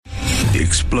The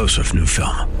explosive new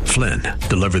film, Flynn,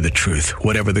 deliver the truth,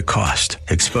 whatever the cost.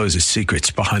 Exposes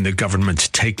secrets behind the government's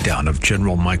takedown of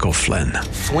General Michael Flynn.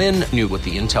 Flynn knew what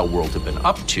the intel world had been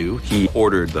up to. He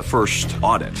ordered the first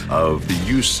audit of the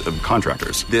use of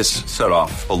contractors. This set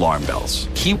off alarm bells.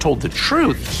 He told the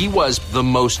truth. He was the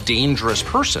most dangerous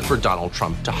person for Donald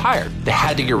Trump to hire. They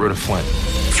had to get rid of Flynn.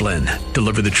 Flynn,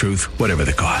 deliver the truth, whatever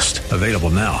the cost. Available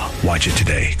now. Watch it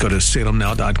today. Go to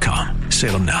salemnow.com.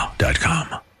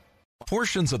 salemnow.com.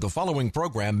 Portions of the following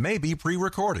program may be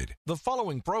pre-recorded. The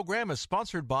following program is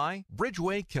sponsored by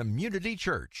Bridgeway Community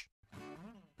Church.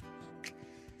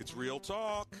 It's Real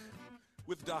Talk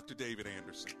with Dr. David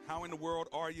Anderson. How in the world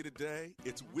are you today?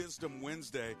 It's Wisdom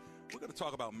Wednesday. We're going to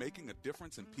talk about making a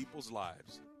difference in people's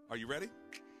lives. Are you ready?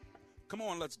 Come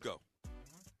on, let's go.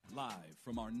 Live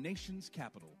from our nation's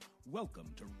capital, welcome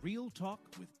to Real Talk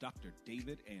with Dr.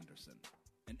 David Anderson.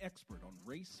 An expert on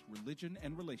race, religion,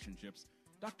 and relationships,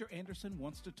 Dr. Anderson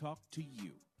wants to talk to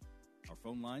you. Our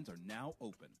phone lines are now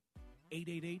open.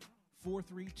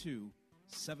 888-432-7434.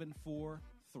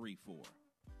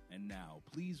 And now,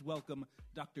 please welcome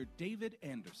Dr. David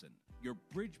Anderson, your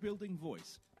bridge-building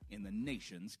voice in the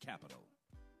nation's capital.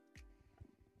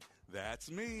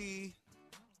 That's me,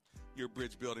 your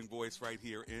bridge-building voice right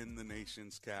here in the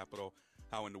nation's capital.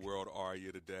 How in the world are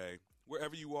you today?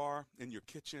 Wherever you are, in your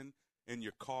kitchen, in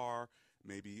your car,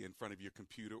 maybe in front of your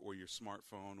computer or your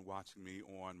smartphone, watching me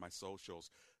on my socials.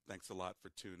 Thanks a lot for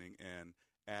tuning in.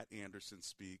 At Anderson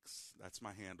Speaks, that's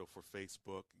my handle for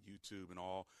Facebook, YouTube, and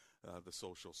all the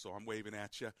socials. So I'm waving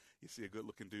at you. You see a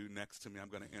good-looking dude next to me. I'm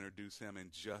going to introduce him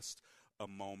in just a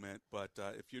moment. But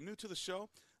if you're new to the show,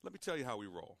 let me tell you how we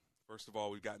roll. First of all,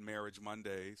 we've got Marriage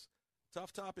Mondays,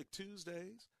 Tough Topic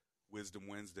Tuesdays, Wisdom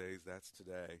Wednesdays, that's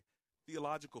today,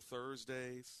 Theological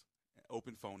Thursdays,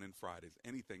 Open Phone in Fridays.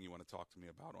 Anything you want to talk to me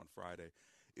about on Friday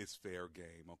is fair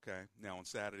game, okay? Now, on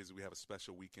Saturdays, we have a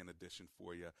special weekend edition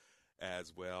for you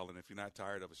as well. And if you're not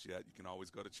tired of us yet, you can always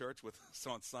go to church with us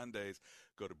on Sundays.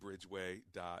 Go to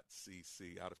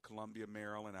bridgeway.cc. Out of Columbia,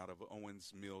 Maryland, out of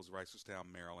Owens Mills,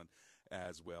 Reisterstown, Maryland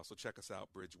as well. So check us out,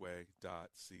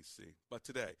 bridgeway.cc. But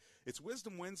today, it's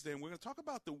Wisdom Wednesday, and we're going to talk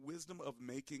about the wisdom of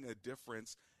making a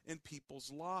difference in people's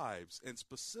lives. And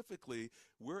specifically,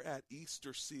 we're at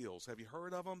Easter Seals. Have you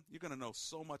heard of them? You're going to know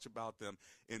so much about them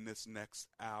in this next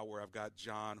hour. I've got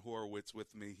John Horowitz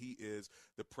with me. He is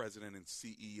the president and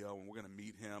CEO, and we're going to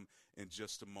meet him in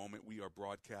just a moment. We are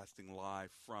broadcasting live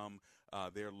from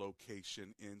their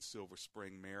location in Silver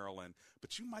Spring, Maryland.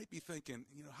 But you might be thinking,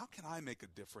 how can I make a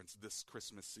difference this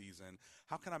Christmas season?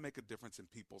 How can I make a difference in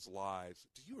people's lives?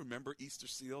 Do you remember Easter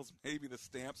Seals? Maybe the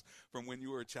stamps from when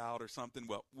you were a child or something?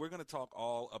 Well, we're going to talk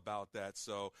all about that.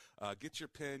 So get your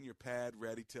pen, your pad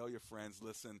ready. Tell your friends,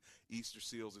 listen, Easter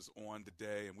Seals is on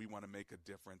today, and we want to make a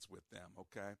difference with them,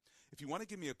 okay? If you want to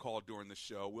give me a call during the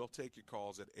show, we'll take your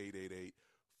calls at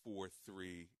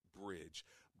 888-43-BRIDGE.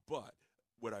 But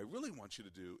what I really want you to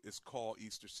do is call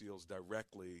Easter Seals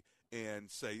directly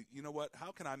and say, you know what,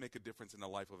 how can I make a difference in the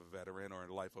life of a veteran or in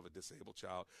the life of a disabled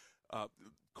child?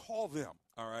 Call them,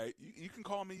 all right? You can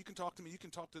call me. You can talk to me. You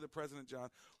can talk to the President, John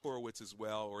Horowitz, as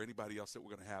well, or anybody else that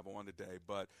we're going to have on today.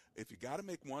 But if you got to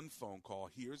make one phone call,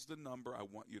 here's the number I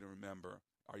want you to remember.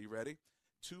 Are you ready?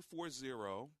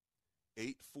 240-847-7520.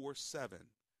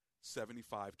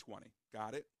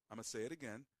 Got it? I'm going to say it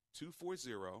again.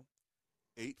 240-847-7520.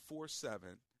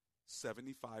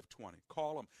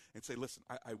 Call them and say, listen,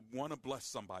 I want to bless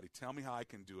somebody. Tell me how I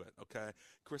can do it, okay?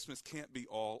 Christmas can't be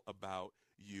all about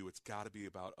you. It's got to be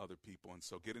about other people. And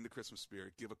so get in the Christmas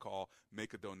spirit, give a call,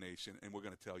 make a donation, and we're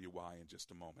going to tell you why in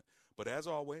just a moment. But as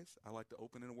always, I like to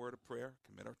open in a word of prayer,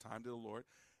 commit our time to the Lord,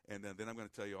 and then I'm going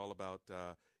to tell you all about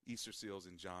Easter Seals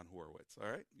and John Horowitz. All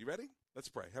right? You ready? Let's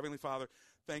pray. Heavenly Father,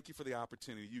 thank you for the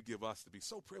opportunity you give us to be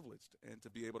so privileged and to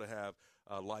be able to have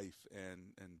life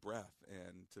and breath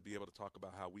and to be able to talk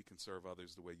about how we can serve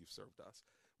others the way you've served us.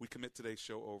 We commit today's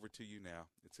show over to you now.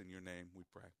 It's in your name we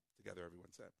pray. Together,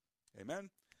 everyone said, amen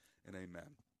and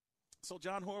amen. So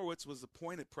John Horowitz was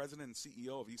appointed president and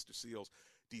CEO of Easter Seals,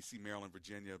 D.C., Maryland,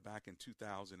 Virginia, back in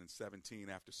 2017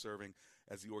 after serving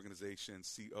as the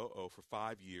organization's COO for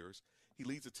 5 years. He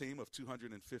leads a team of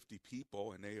 250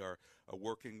 people, and they are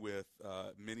working with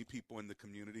many people in the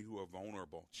community who are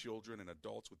vulnerable, children and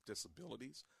adults with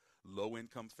disabilities,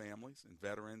 low-income families, and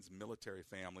veterans, military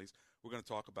families. We're going to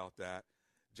talk about that.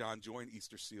 John joined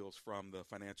Easter Seals from the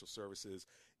financial services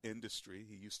industry.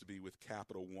 He used to be with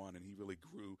Capital One, and he really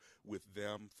grew with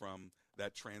them from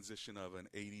that transition of an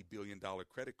 $80 billion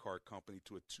credit card company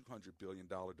to a $200 billion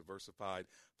diversified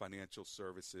financial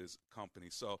services company.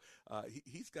 So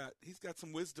he's got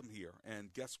some wisdom here,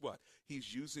 and guess what?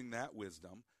 He's using that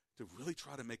wisdom to really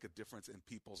try to make a difference in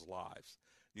people's lives.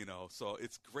 So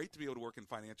it's great to be able to work in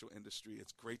financial industry.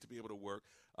 It's great to be able to work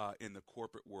in the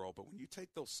corporate world. But when you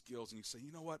take those skills and you say,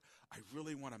 you know what, I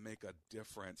really want to make a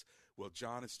difference. Well,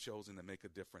 John has chosen to make a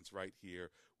difference right here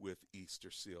with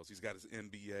Easter Seals. He's got his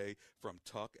MBA from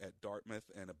Tuck at Dartmouth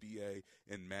and a BA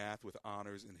in math with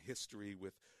honors in history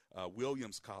with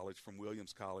Williams College from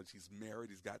Williams College. He's married.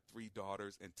 He's got 3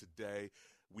 daughters. And today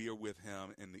we are with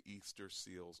him in the Easter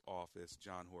Seals office.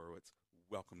 John Horowitz,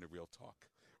 welcome to Real Talk.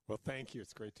 Well, thank you.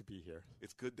 It's great to be here.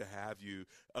 It's good to have you.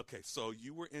 Okay, so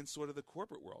you were in sort of the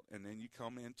corporate world, and then you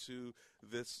come into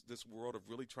this world of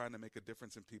really trying to make a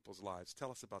difference in people's lives.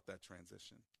 Tell us about that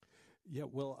transition. Yeah,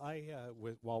 well, I,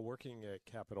 while working at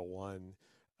Capital One,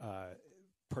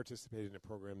 participated in a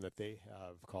program that they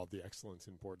have called the Excellence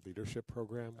in Board Leadership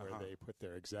Program, where they put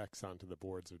their execs onto the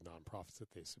boards of nonprofits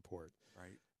that they support.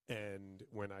 Right. And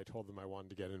when I told them I wanted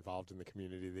to get involved in the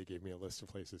community, they gave me a list of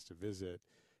places to visit.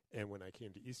 And when I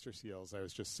came to Easter Seals, I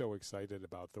was just so excited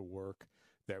about the work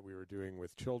that we were doing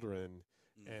with children.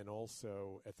 And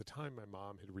also, at the time, my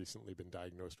mom had recently been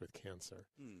diagnosed with cancer.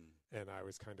 And I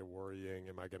was kind of worrying,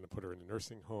 am I going to put her in a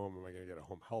nursing home? Am I going to get a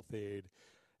home health aide?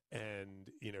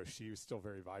 And, she was still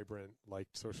very vibrant,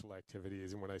 liked social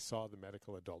activities. And when I saw the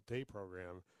Medical Adult Day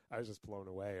program, I was just blown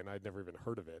away, and I'd never even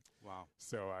heard of it. Wow.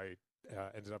 So I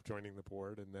ended up joining the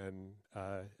board and then,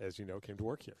 as you know, came to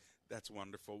work here. That's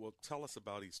wonderful. Well, tell us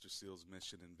about Easter Seals'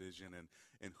 mission and vision,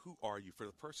 and who are you? For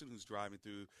the person who's driving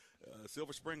through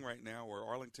Silver Spring right now or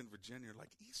Arlington, Virginia, like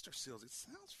Easter Seals, it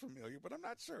sounds familiar, but I'm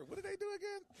not sure. What do they do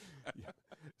again? Yeah.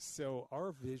 So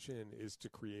our vision is to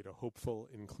create a hopeful,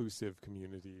 inclusive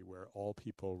community where all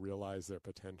people realize their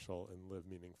potential and live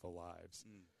meaningful lives.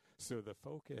 So the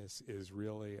focus is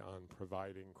really on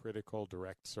providing critical,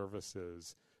 direct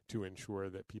services to ensure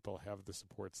that people have the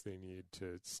supports they need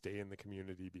to stay in the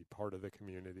community, be part of the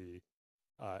community,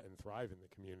 and thrive in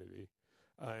the community.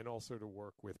 And also to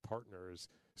work with partners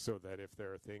so that if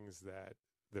there are things that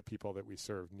the people that we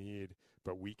serve need,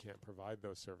 but we can't provide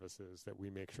those services, that we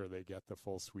make sure they get the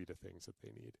full suite of things that they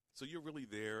need. So you're really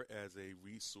there as a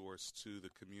resource to the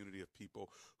community of people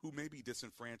who may be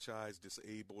disenfranchised,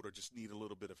 disabled, or just need a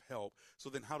little bit of help. So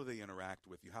then how do they interact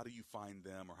with you? How do you find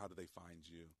them, or how do they find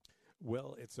you?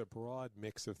 Well, it's a broad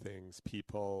mix of things.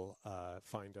 People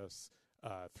find us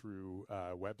through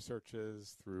web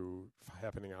searches, through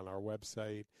happening on our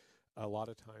website, a lot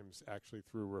of times actually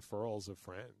through referrals of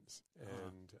friends.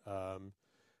 And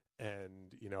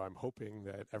I'm hoping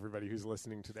that everybody who's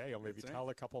listening today will maybe tell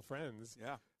a couple friends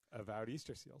about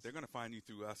Easter Seals. They're going to find you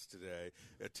through us today.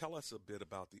 Tell us a bit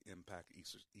about the impact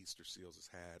Easter Seals has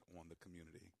had on the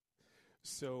community.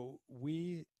 So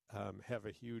we have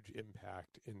a huge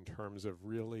impact in terms of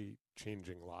really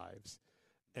changing lives.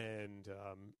 And,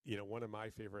 one of my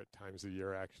favorite times of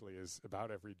year actually is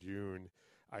about every June.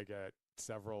 I get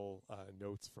several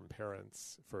notes from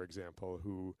parents, for example,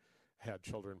 who had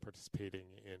children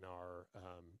participating in our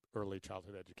early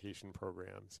childhood education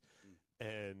programs.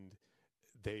 And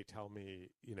they tell me,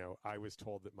 I was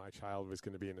told that my child was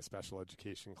going to be in a special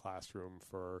education classroom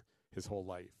for his whole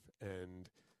life. And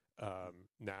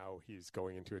now he's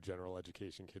going into a general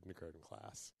education kindergarten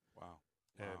class. Wow.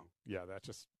 And that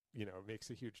just, it makes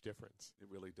a huge difference. It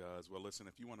really does. Well, listen,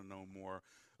 if you want to know more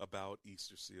about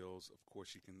Easter Seals, of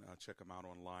course, you can check them out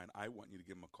online. I want you to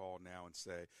give them a call now and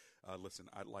say, listen,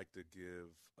 I'd like to give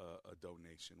a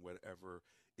donation, whatever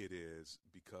it is,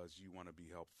 because you want to be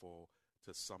helpful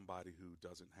to somebody who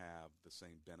doesn't have the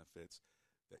same benefits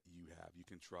that you have. You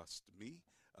can trust me.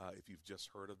 If you've just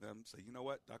heard of them, say, you know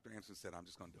what, Dr. Anderson said, I'm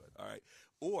just going to do it. All right.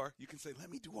 Or you can say,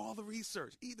 let me do all the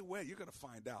research. Either way, you're going to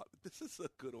find out. This is a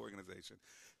good organization.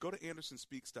 Go to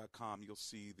AndersonSpeaks.com. You'll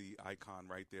see the icon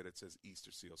right there that says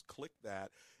Easter Seals. Click that,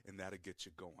 and that'll get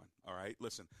you going. All right.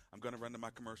 Listen, I'm going to run to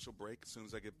my commercial break. As soon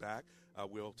as I get back,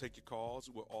 we'll take your calls.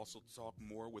 We'll also talk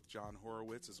more with John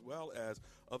Horowitz as well as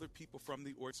other people from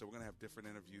the org. So we're going to have different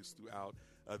interviews throughout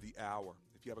the hour.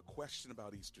 If you have a question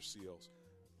about Easter Seals,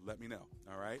 let me know,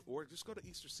 all right? Or just go to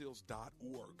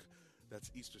easterseals.org. That's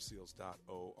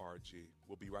easterseals.org.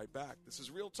 We'll be right back. This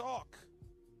is Real Talk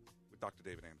with Dr.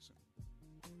 David Anderson.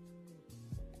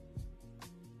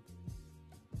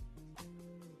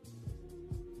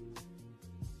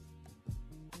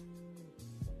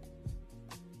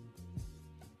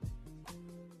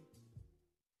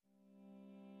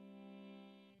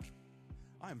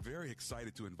 I'm very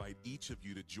excited to invite each of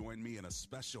you to join me in a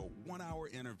special 1-hour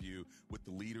interview with the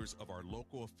leaders of our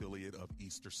local affiliate of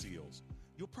Easter Seals.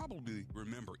 You'll probably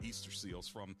remember Easter Seals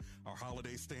from our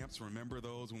holiday stamps. Remember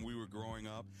those when we were growing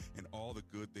up, and all the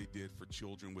good they did for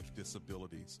children with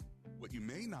disabilities. What you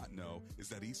may not know is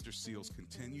that Easter Seals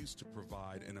continues to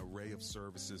provide an array of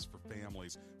services for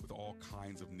families with all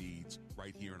kinds of needs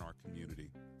right here in our community.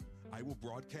 I will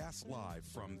broadcast live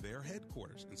from their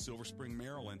headquarters in Silver Spring,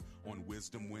 Maryland on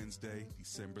Wisdom Wednesday,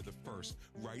 December the 1st,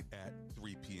 right at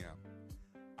 3 p.m.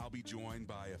 I'll be joined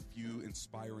by a few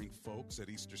inspiring folks at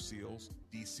Easter Seals,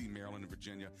 D.C., Maryland, and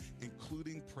Virginia,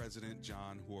 including President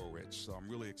John Horwich. So I'm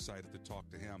really excited to talk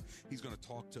to him. He's going to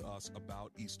talk to us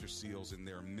about Easter Seals and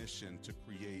their mission to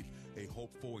create a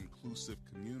hopeful, inclusive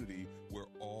community where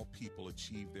all people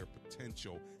achieve their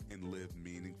potential and live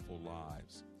meaningful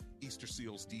lives. Easter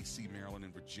Seals D.C., Maryland,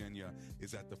 and Virginia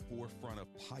is at the forefront of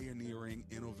pioneering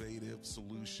innovative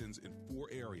solutions in 4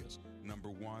 areas. Number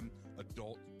 1,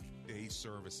 adult day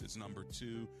services. Number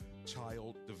 2,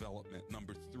 child development.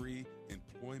 Number 3,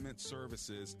 employment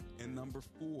services. And number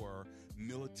 4,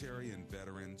 military and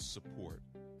veteran support.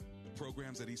 The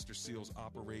programs at Easter Seals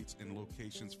operates in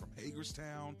locations from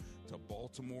Hagerstown to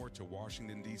Baltimore to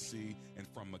Washington, D.C., and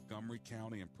from Montgomery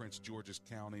County and Prince George's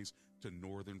counties to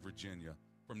Northern Virginia.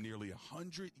 From nearly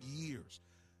 100 years.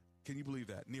 Can you believe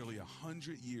that? Nearly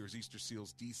 100 years, Easter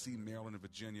Seals, D.C., Maryland, and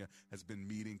Virginia has been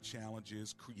meeting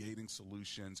challenges, creating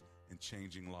solutions, and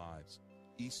changing lives.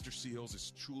 Easter Seals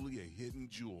is truly a hidden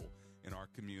jewel in our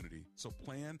community. So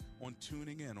plan on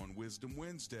tuning in on Wisdom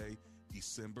Wednesday,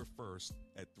 December 1st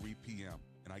at 3 p.m.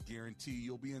 And I guarantee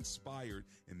you'll be inspired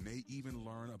and may even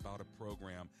learn about a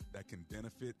program that can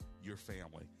benefit your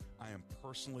family. I am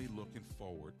personally looking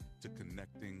forward to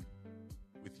connecting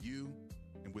with you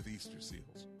and with Easter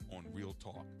Seals on Real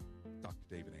Talk. Dr.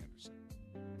 David Anderson.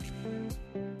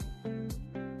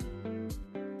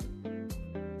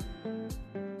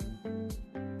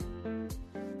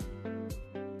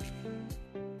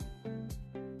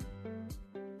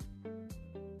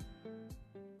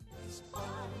 Best Buy,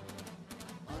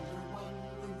 under one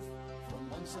roof, from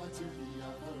one side to the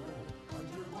other,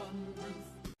 under one roof,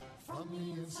 from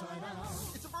the inside out.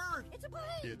 It's a bird! It's a plane!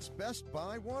 It's Best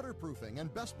Buy Waterproofing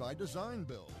and Best Buy Design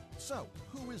Build. So,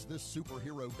 who is this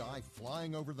superhero guy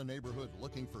flying over the neighborhood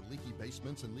looking for leaky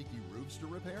basements and leaky roofs to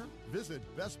repair? Visit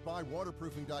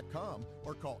BestBuyWaterproofing.com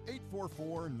or call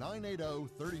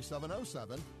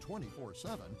 844-980-3707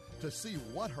 24/7 to see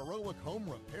what heroic home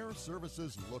repair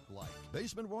services look like.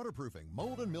 Basement waterproofing,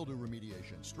 mold and mildew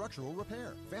remediation, structural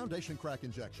repair, foundation crack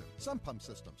injection, sump pump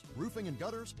systems, roofing and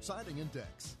gutters, siding and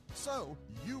decks. So,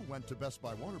 you went to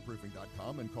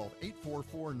BestBuyWaterproofing.com and called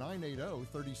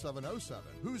 844-980-3707.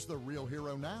 Who's the real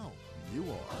hero now? You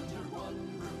are. Under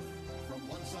one roof, from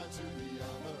one side to the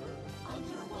other,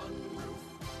 under one roof,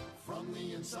 from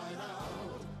the inside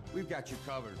out. We've got you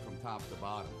covered from top to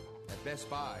bottom. At Best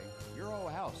Buy, your whole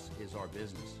house is our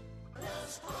business.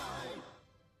 Best Buy.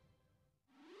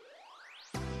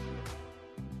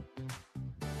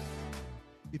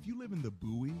 If you live in the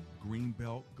Bowie,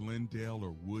 Greenbelt, Glendale,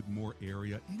 or Woodmore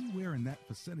area, anywhere in that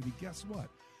vicinity, guess what?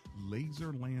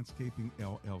 Laser Landscaping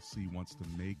LLC wants to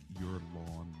make your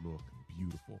lawn look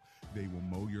beautiful. They will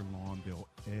mow your lawn. They'll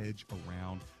edge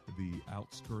around the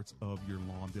outskirts of your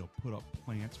lawn. They'll put up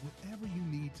plants, whatever you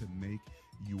need to make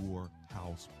your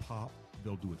house pop.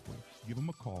 They'll do it for you. Give them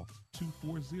a call,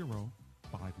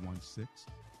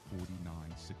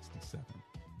 240-516-4967.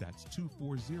 That's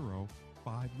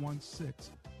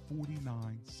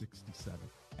 240-516-4967.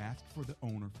 Ask for the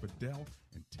owner, Fidel,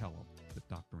 and tell him that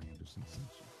Dr. Anderson sent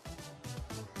you.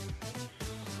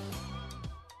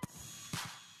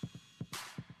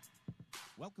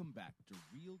 Welcome back to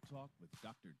Real Talk with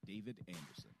Dr. David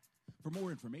Anderson. For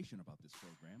more information about this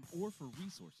program or for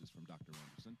resources from Dr.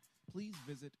 Anderson, please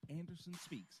visit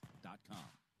AndersonSpeaks.com.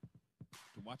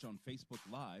 To watch on Facebook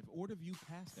Live or to view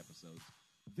past episodes,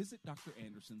 visit Dr.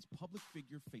 Anderson's public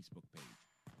figure Facebook page.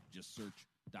 Just search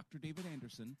Dr. David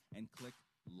Anderson and click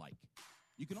like.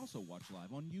 You can also watch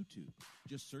live on YouTube.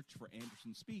 Just search for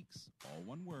Anderson Speaks, all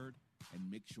one word, and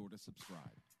make sure to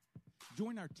subscribe.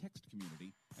 Join our text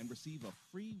community and receive a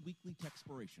free weekly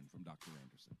textpiration from Dr.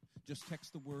 Anderson. Just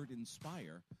text the word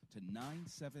INSPIRE to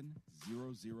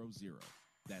 97000.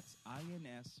 That's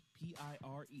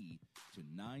INSPIRE to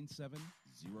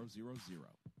 97000.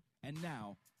 And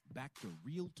now, back to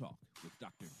Real Talk with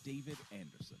Dr. David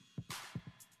Anderson.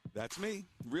 That's me,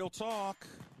 Real Talk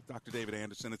with Dr. David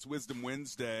Anderson. It's Wisdom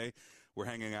Wednesday. We're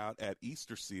hanging out at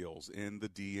Easter Seals in the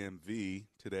DMV.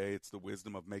 Today, it's the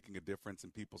wisdom of making a difference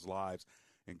in people's lives.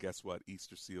 And guess what?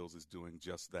 Easter Seals is doing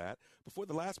just that. Before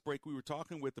the last break, we were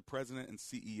talking with the president and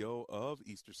CEO of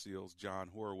Easter Seals, John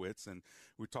Horowitz, and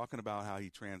we're talking about how he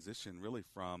transitioned really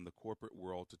from the corporate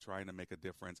world to trying to make a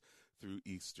difference through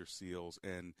Easter Seals.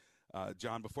 And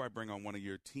John, before I bring on one of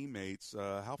your teammates,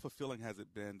 how fulfilling has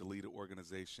it been to lead an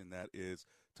organization that is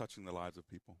touching the lives of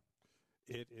people?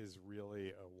 It is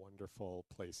really a wonderful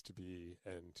place to be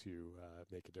and to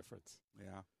make a difference.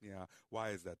 Yeah. Why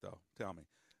is that, though? Tell me.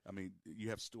 I mean,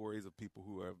 you have stories of people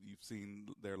you've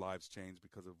seen their lives change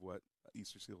because of what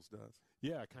Easter Seals does.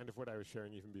 Yeah, kind of what I was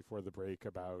sharing even before the break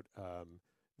about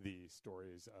the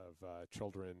stories of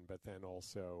children, but then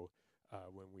also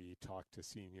when we talk to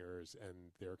seniors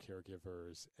and their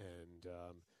caregivers and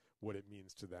what it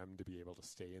means to them to be able to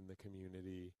stay in the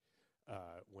community.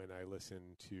 When I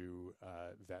listen to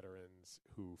veterans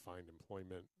who find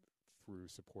employment through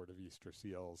support of Easter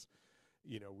Seals,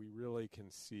 we really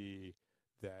can see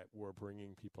that we're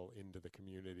bringing people into the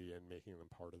community and making them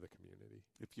part of the community.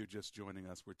 If you're just joining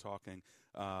us, we're talking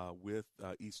with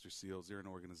Easter Seals. They're an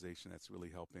organization that's really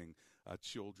helping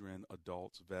children,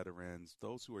 adults, veterans,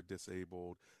 those who are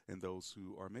disabled, and those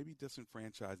who are maybe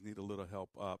disenfranchised, need a little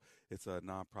help up. It's a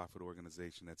nonprofit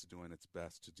organization that's doing its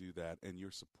best to do that, and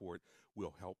your support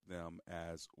will help them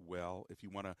as well. If you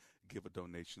want to give a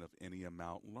donation of any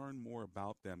amount, learn more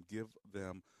about them, give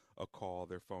them a call.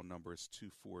 Their phone number is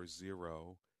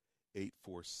 240-847-7520.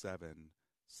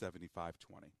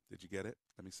 Did you get it?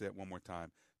 Let me say it one more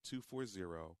time.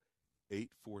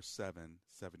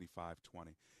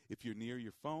 240-847-7520. If you're near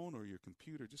your phone or your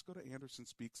computer, just go to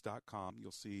andersonspeaks.com.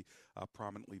 You'll see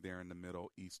prominently there in the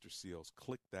middle, Easter Seals.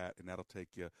 Click that, and that'll take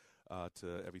you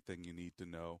to everything you need to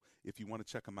know. If you want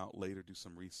to check them out later, do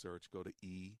some research, go to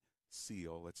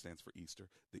eSeal. That stands for Easter,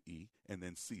 the E, and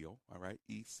then Seal, all right,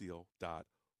 eSeal.org.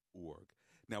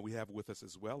 Now, we have with us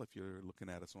as well, if you're looking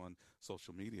at us on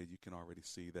social media, you can already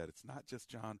see that it's not just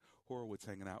John Horowitz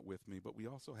hanging out with me, but we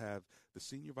also have the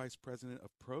Senior Vice President of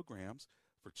Programs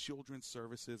for Children's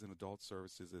Services and Adult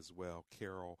Services as well,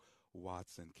 Carol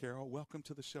Watson. Carol, welcome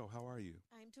to the show. How are you?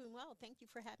 I'm doing well. Thank you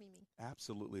for having me.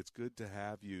 Absolutely. It's good to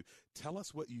have you. Tell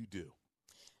us what you do.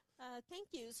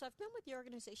 Thank you. So I've been with the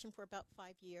organization for about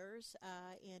 5 years,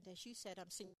 and as you said, I'm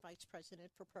Senior Vice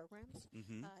President for Programs.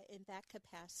 Mm-hmm. In that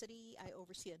capacity, I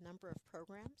oversee a number of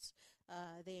programs.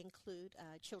 They include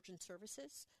Children's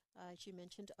Services, as you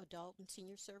mentioned, Adult and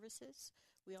Senior Services.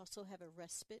 We also have a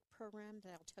respite program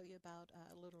that I'll tell you about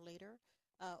a little later.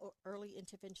 Early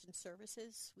Intervention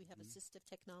Services. We have Assistive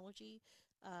Technology.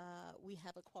 We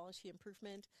have a Quality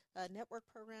Improvement Network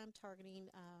program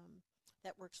targeting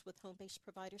that works with home-based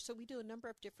providers. So we do a number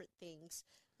of different things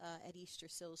at Easter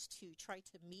Seals to try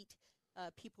to meet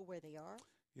people where they are.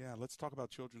 Yeah, let's talk about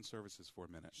Children's Services for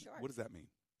a minute. Sure. What does that mean?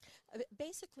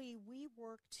 Basically, we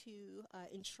work to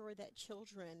ensure that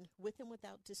children with and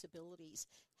without disabilities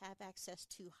have access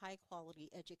to high-quality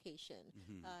education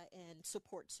and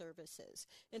support services.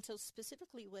 And so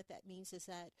specifically what that means is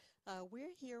that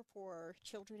we're here for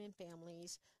children and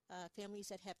families, families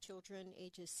that have children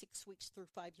ages 6 weeks through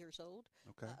 5 years old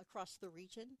across the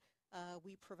region.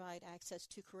 We provide access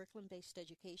to curriculum-based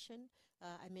education.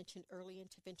 I mentioned early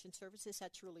intervention services.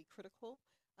 That's really critical.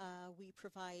 We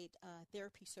provide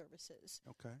therapy services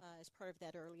as part of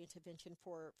that early intervention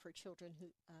for children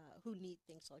who need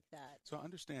things like that. So I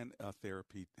understand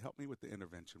therapy. Help me with the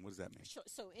intervention. What does that mean? Sure.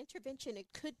 So intervention,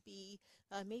 it could be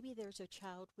maybe there's a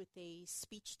child with a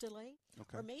speech delay,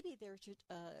 or maybe there's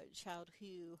a child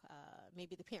who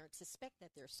maybe the parents suspect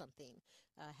that there's something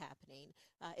happening.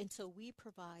 And so we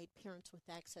provide parents with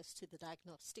access to the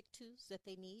diagnostic tools that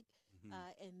they need.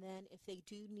 And then if they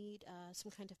do need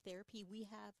some kind of therapy, we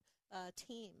have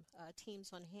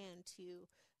teams on hand to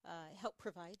help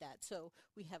provide that. So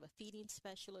we have a feeding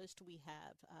specialist, we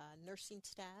have nursing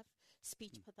staff,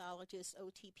 speech pathologists,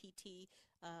 OT-PT,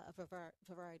 a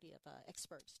variety of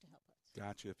experts to help us.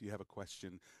 Gotcha. If you have a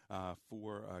question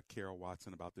for Carol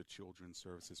Watson about the Children's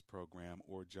Services Program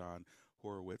or John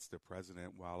Horowitz, the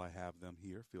president, while I have them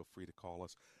here, feel free to call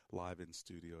us live in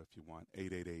studio if you want.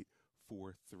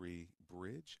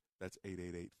 888-43-BRIDGE. That's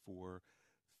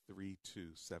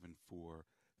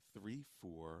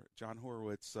 888-432-7434. John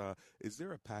Horowitz, is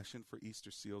there a passion for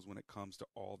Easter Seals when it comes to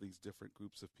all these different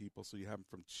groups of people? So you have them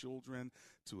from children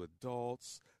to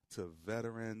adults to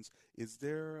veterans. Is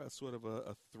there a sort of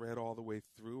a thread all the way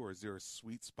through, or is there a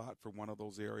sweet spot for one of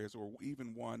those areas, or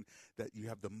even one that you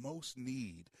have the most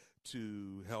need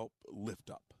to help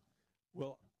lift up?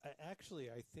 Well,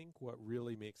 actually, I think what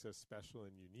really makes us special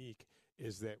and unique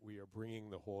is that we are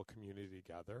bringing the whole community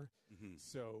together.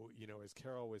 So, as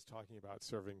Carol was talking about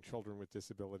serving children with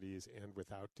disabilities and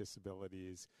without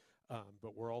disabilities,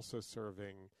 but we're also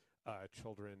serving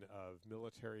children of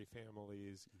military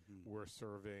families. We're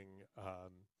serving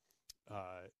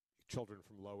children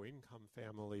from low-income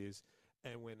families.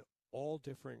 And when all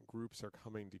different groups are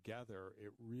coming together,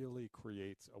 it really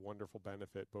creates a wonderful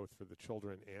benefit both for the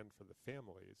children and for the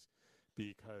families,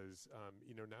 because,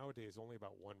 nowadays only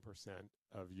about 1%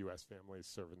 of U.S. families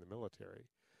serve in the military.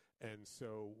 And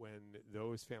so when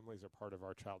those families are part of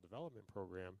our child development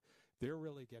program, they're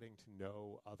really getting to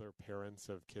know other parents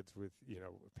of kids with,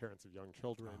 parents of young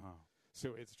children.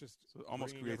 So it's just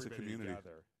almost creates a community.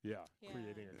 Together. Yeah,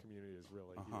 creating a community is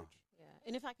really huge. Yeah,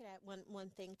 and if I could add one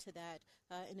thing to that,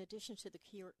 in addition to the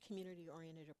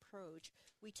community-oriented approach,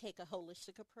 we take a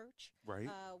holistic approach, right?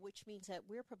 Which means that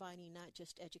we're providing not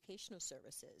just educational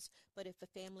services, but if the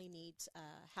family needs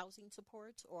housing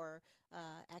support or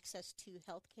access to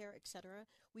health care, et cetera,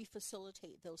 we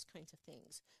facilitate those kinds of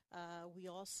things. We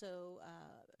also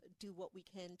do what we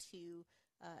can to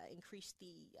increase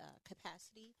the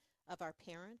capacity of our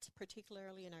parents,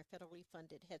 particularly in our federally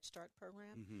funded Head Start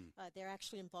program. They're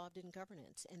actually involved in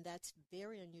governance, and that's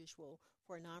very unusual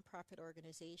for a nonprofit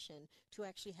organization to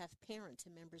actually have parents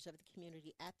and members of the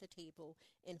community at the table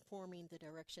informing the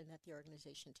direction that the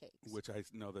organization takes. Which I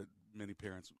know that many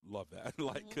parents love that.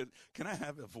 Can I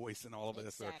have a voice in all of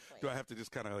this? Exactly. Or do I have to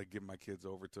just kind of give my kids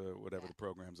over to whatever the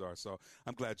programs are? So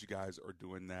I'm glad you guys are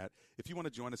doing that. If you want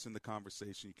to join us in the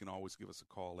conversation, you can always give us a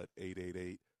call at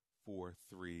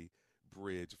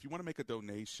 888-43-BRIDGE. If you want to make a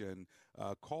donation,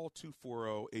 call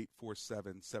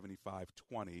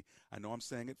 240-847-7520. I know I'm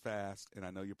saying it fast, and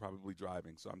I know you're probably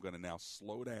driving, so I'm going to now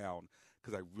slow down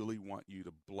because I really want you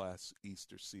to bless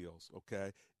Easter seals,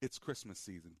 okay? It's Christmas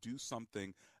season. Do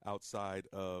something outside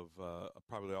of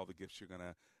probably all the gifts you're going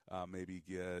to maybe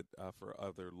get for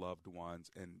other loved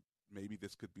ones, and maybe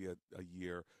this could be a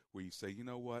year where you say, you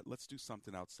know what, let's do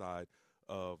something outside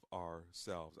of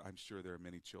ourselves. I'm sure there are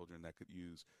many children that could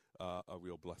use a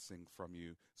real blessing from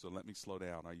you. So let me slow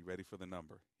down. Are you ready for the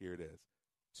number? Here it is.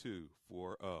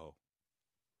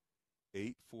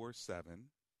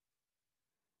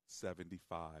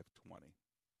 240-847-7520.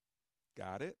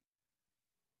 Got it?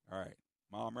 All right.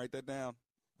 Mom, write that down.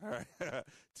 All right.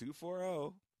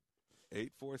 240-847-7520.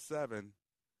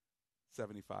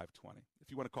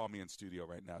 If you want to call me in studio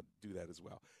right now, do that as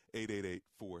well.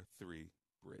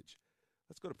 888-43-BRIDGE.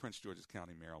 Let's go to Prince George's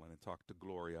County, Maryland, and talk to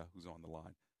Gloria, who's on the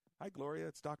line. Hi, Gloria.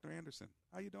 It's Dr. Anderson.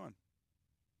 How you doing?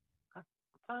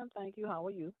 Fine, thank you. How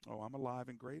are you? Oh, I'm alive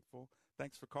and grateful.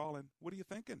 Thanks for calling. What are you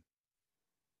thinking?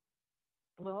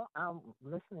 Well, I'm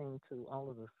listening to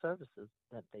all of the services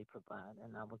that they provide,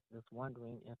 and I was just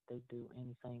wondering if they do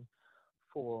anything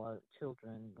for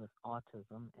children with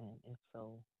autism, and if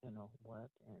so, what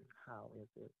and how is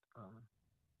it,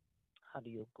 how do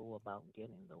you go about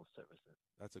getting those services?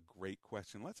 That's a great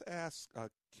question. Let's ask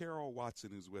Carol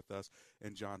Watson, who's with us,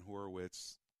 and John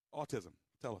Horowitz. Autism.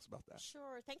 Tell us about that.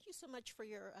 Sure. Thank you so much for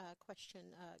your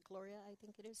question, Gloria, I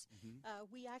think it is.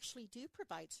 We actually do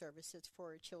provide services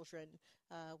for children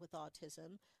with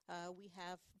autism. We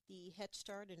have the Head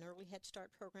Start and Early Head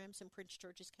Start programs in Prince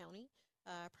George's County.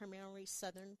 Primarily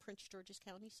southern Prince George's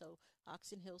County, so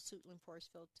Oxon Hills, Suitland,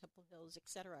 Forestville, Temple Hills,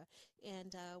 etc.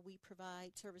 And we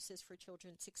provide services for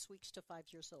children 6 weeks to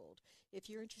 5 years old. If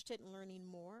you're interested in learning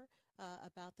more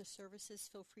about the services,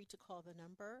 feel free to call the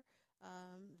number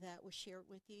that was shared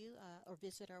with you or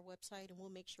visit our website, and we'll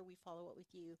make sure we follow up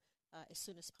with you as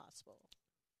soon as possible.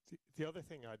 The other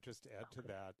thing I'd just add to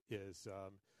that is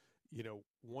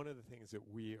one of the things that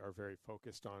we are very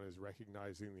focused on is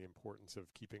recognizing the importance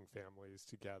of keeping families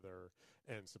together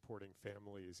and supporting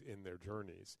families in their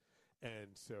journeys.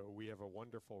 And so we have a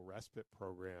wonderful respite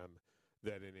program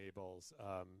that enables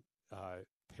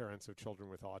parents of children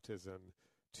with autism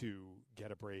to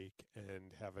get a break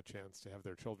and have a chance to have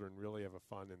their children really have a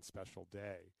fun and special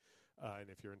day. And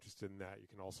if you're interested in that, you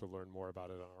can also learn more about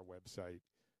it on our website.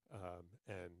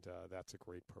 And that's a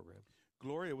great program.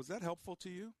 Gloria, was that helpful to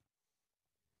you?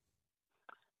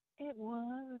 It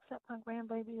was, except my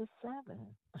grandbaby is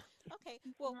 7. Okay.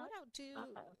 Well, what I'll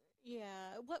do,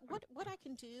 what I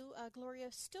can do,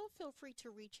 Gloria, still feel free to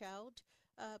reach out,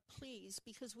 please,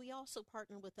 because we also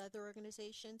partner with other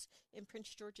organizations in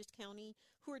Prince George's County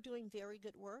who are doing very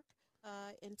good work,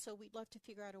 and so we'd love to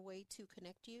figure out a way to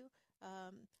connect you.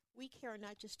 We care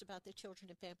not just about the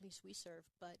children and families we serve,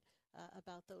 but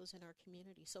about those in our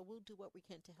community. So we'll do what we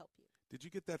can to help you. Did you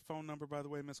get that phone number, by the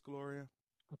way, Miss Gloria?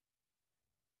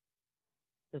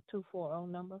 The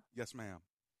 240 number? Yes, ma'am.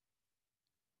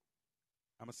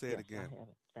 I'm going to say it again. I have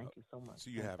it. Thank you so much. So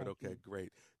you have it. Okay,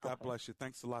 great. God bless you.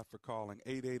 Thanks a lot for calling.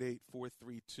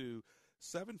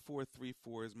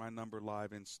 7434 is my number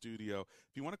live in studio.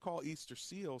 If you want to call Easter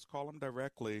Seals, call them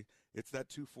directly. It's that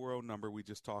 240 number we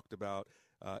just talked about,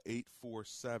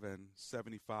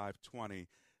 847-7520.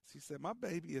 She said, my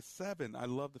baby is 7. I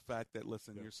love the fact that,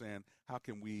 listen, you're saying, how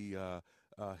can we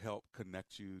help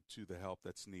connect you to the help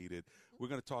that's needed? We're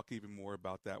going to talk even more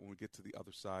about that when we get to the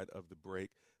other side of the break.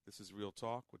 This is Real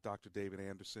Talk with Dr. David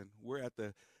Anderson. We're at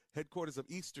the headquarters of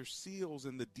Easter Seals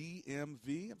in the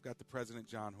DMV. I've got the president,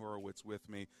 John Horowitz, with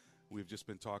me. We've just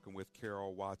been talking with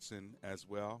Carol Watson as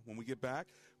well. When we get back,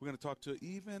 we're going to talk to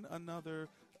even another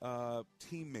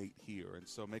teammate here. And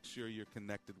so make sure you're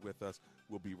connected with us.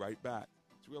 We'll be right back.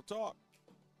 It's Real Talk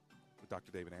with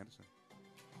Dr. David Anderson.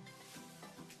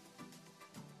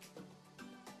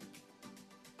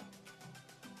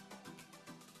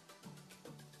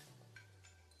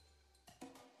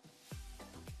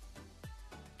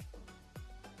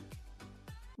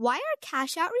 Why are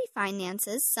cash-out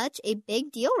refinances such a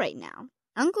big deal right now?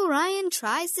 Uncle Ryan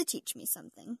tries to teach me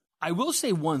something. I will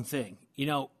say one thing.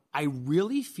 I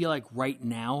really feel like right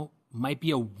now might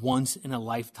be a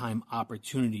once-in-a-lifetime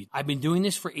opportunity. I've been doing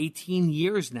this for 18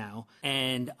 years now,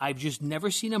 and I've just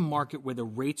never seen a market where the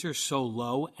rates are so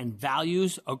low and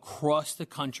values across the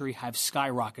country have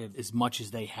skyrocketed as much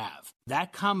as they have.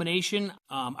 That combination,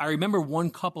 I remember one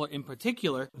couple in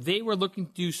particular, they were looking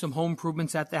to do some home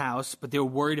improvements at the house, but they were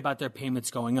worried about their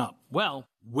payments going up. Well,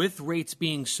 with rates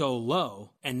being so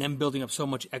low and them building up so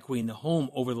much equity in the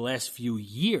home over the last few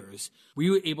years,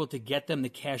 we were able to get them to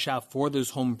cash out for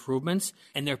those home improvements,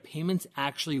 and their payments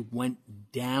actually went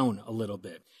down a little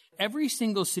bit. Every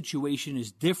single situation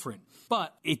is different,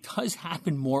 but it does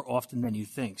happen more often than you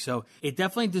think. So it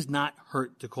definitely does not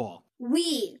hurt to call.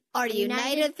 We are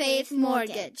United Faith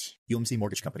Mortgage. UMC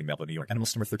Mortgage Company, Melville, New York.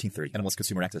 NMLS number 1330.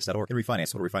 NMLSConsumerAccess.org. And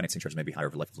refinance. Total refinancing charges may be higher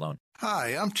over life of loan. Hi,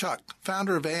 I'm Chuck,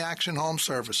 founder of A-Action Home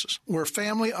Services. We're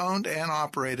family-owned and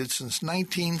operated since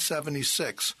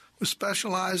 1976. We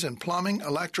specialize in plumbing,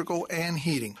 electrical, and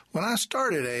heating. When I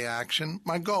started A-Action,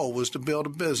 my goal was to build a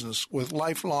business with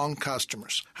lifelong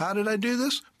customers. How did I do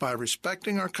this? By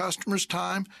respecting our customers'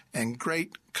 time and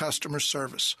great customer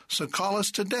service. So call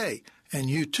us today, and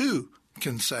you too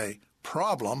can say,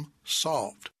 problem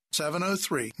solved.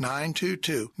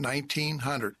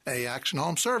 703-922-1900.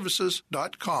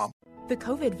 AActionHomeservices.com. The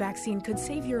COVID vaccine could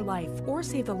save your life or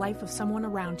save the life of someone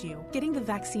around you. Getting the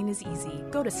vaccine is easy.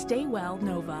 Go to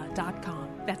StayWellNova.com.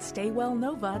 That's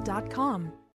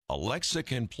StayWellNova.com. Alexa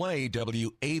can play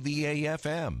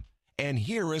WAVA-FM and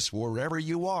hear us wherever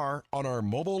you are on our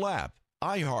mobile app,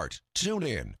 iHeart,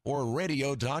 TuneIn, or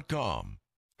radio.com.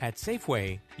 At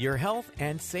Safeway, your health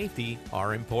and safety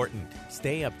are important.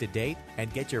 Stay up to date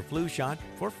and get your flu shot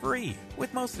for free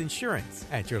with most insurance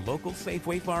at your local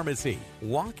Safeway pharmacy.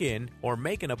 Walk in or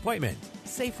make an appointment.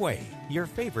 Safeway, your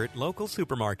favorite local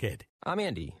supermarket. I'm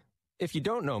Andy. If you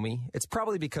don't know me, it's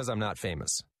probably because I'm not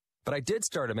famous. But I did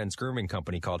start a men's grooming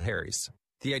company called Harry's.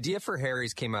 The idea for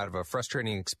Harry's came out of a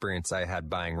frustrating experience I had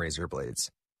buying razor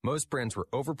blades. Most brands were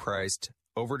overpriced,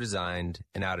 overdesigned,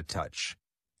 and out of touch.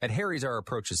 At Harry's, our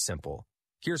approach is simple.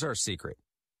 Here's our secret.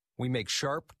 We make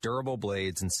sharp, durable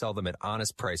blades and sell them at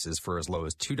honest prices for as low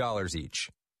as $2 each.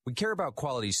 We care about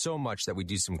quality so much that we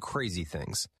do some crazy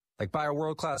things, like buy a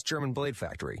world-class German blade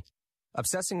factory.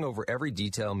 Obsessing over every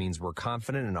detail means we're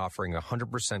confident in offering a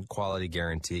 100% quality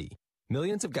guarantee.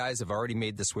 Millions of guys have already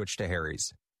made the switch to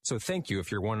Harry's, so thank you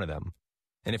if you're one of them.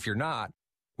 And if you're not,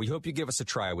 we hope you give us a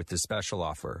try with this special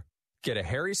offer. Get a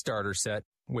Harry's starter set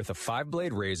with a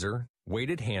 5-blade razor,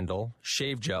 weighted handle,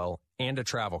 shave gel, and a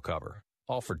travel cover.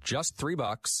 All for just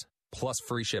 $3 plus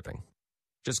free shipping.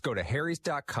 Just go to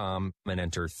harrys.com and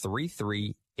enter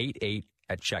 3388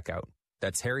 at checkout.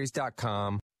 That's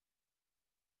harrys.com.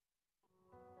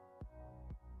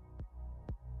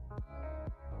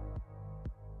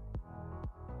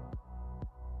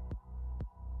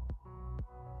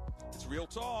 It's Real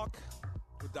Talk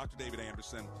with Dr. David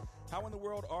Anderson. How in the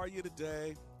world are you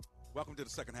today? Welcome to the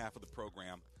second half of the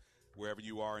program. Wherever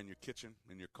you are, in your kitchen,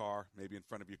 in your car, maybe in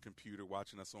front of your computer,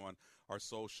 watching us on our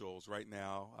socials right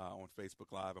now on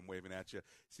Facebook Live. I'm waving at you.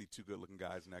 See two good-looking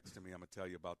guys next to me. I'm going to tell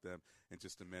you about them in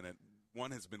just a minute.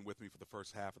 One has been with me for the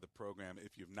first half of the program.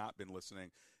 If you've not been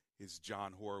listening, is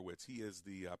John Horowitz. He is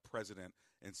the president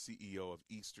and CEO of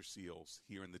Easter Seals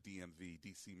here in the DMV,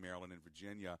 D.C., Maryland, and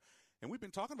Virginia. And we've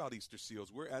been talking about Easter Seals.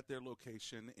 We're at their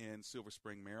location in Silver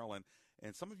Spring, Maryland.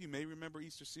 And some of you may remember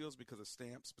Easter Seals because of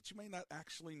stamps, but you may not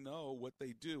actually know what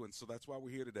they do. And so that's why we're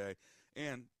here today.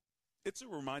 And it's a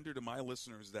reminder to my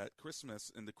listeners that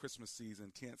Christmas and the Christmas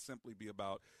season can't simply be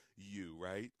about you,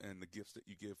 right, and the gifts that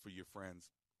you give for your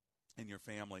friends and your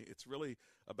family. It's really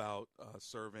about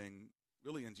serving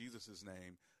really in Jesus'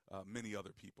 name, many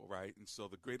other people, right? And so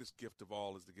the greatest gift of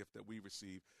all is the gift that we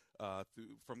receive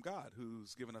from God,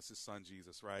 who's given us his son,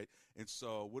 Jesus, right? And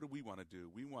so what do we want to do?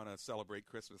 We want to celebrate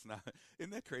Christmas. Now,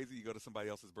 isn't that crazy? You go to somebody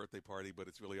else's birthday party, but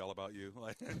it's really all about you.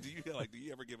 Like, do you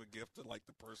ever give a gift to like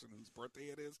the person whose birthday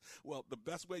it is? Well, the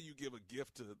best way you give a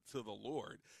gift to the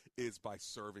Lord is by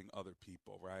serving other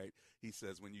people, right? He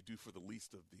says, when you do for the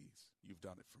least of these, you've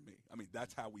done it for me. I mean,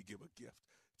 that's how we give a gift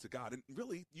to God. And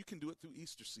really, you can do it through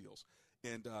Easter Seals.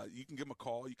 And you can give them a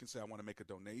call. You can say, I want to make a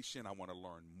donation. I want to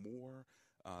learn more.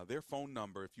 Their phone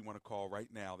number, if you want to call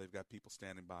right now, they've got people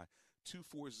standing by,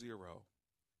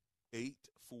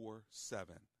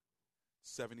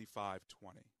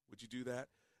 240-847-7520. Would you do that?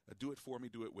 Do it for me.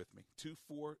 Do it with me.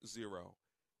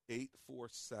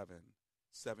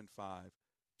 240-847-7520.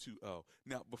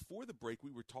 Now, before the break,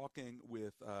 we were talking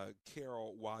with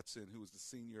Carol Watson, who is the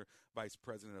Senior Vice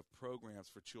President of Programs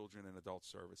for Children and Adult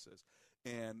Services.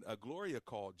 And Gloria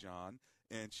called John,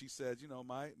 and she said,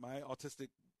 my autistic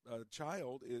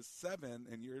child is 7,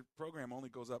 and your program only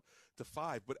goes up to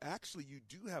 5. But actually, you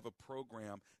do have a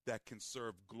program that can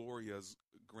serve Gloria's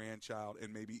grandchild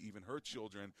and maybe even her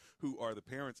children who are the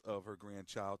parents of her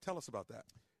grandchild. Tell us about that.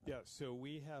 Yeah, so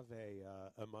we have a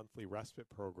monthly respite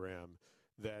program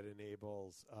that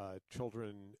enables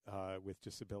children with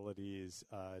disabilities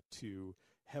to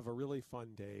have a really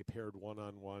fun day paired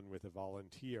one-on-one with a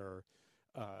volunteer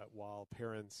while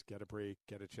parents get a break,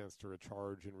 get a chance to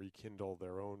recharge and rekindle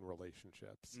their own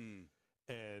relationships.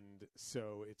 And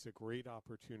so it's a great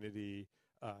opportunity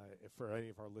for any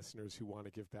of our listeners who want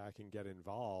to give back and get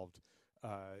involved.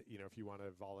 If you want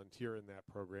to volunteer in that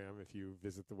program, if you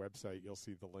visit the website, you'll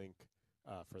see the link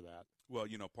for that. Well,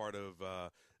 part of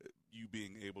you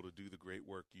being able to do the great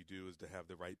work you do is to have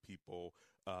the right people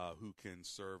who can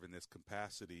serve in this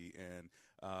capacity. And,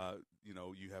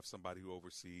 you have somebody who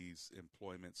oversees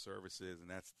employment services, and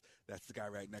that's the guy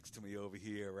right next to me over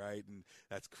here, right? And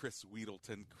that's Chris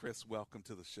Weedleton. Chris, welcome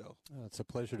to the show. It's a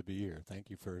pleasure to be here. Thank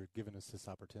you for giving us this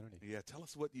opportunity. Yeah, tell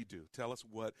us what you do. Tell us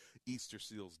what Easter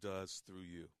Seals does through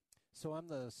you. So I'm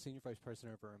the Senior Vice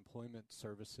President of our Employment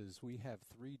Services. We have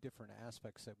 3 different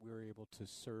aspects that we're able to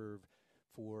serve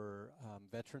for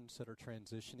veterans that are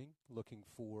transitioning, looking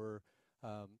for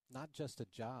not just a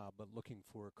job, but looking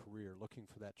for a career, looking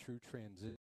for that true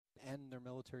transition, and their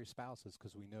military spouses,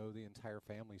 because we know the entire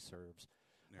family serves.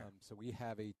 Yeah. So we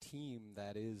have a team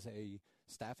that is a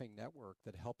staffing network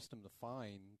that helps them to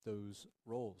find those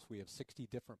roles. We have 60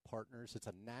 different partners. It's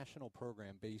a national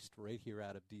program based right here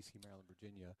out of D.C., Maryland,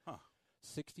 Virginia.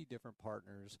 60 different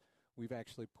partners. We've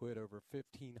actually put over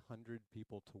 1,500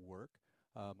 people to work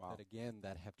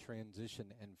that have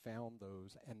transitioned and found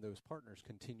those, and those partners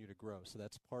continue to grow. So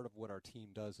that's part of what our team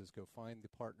does, is go find the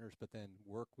partners, but then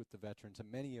work with the veterans. And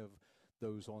many of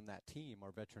those on that team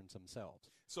are veterans themselves.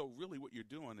 So really what you're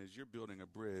doing is you're building a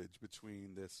bridge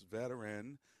between this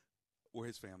veteran or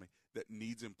his family that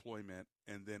needs employment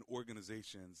and then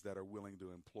organizations that are willing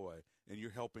to employ, and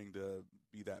you're helping to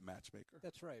be that matchmaker.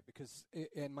 That's right, because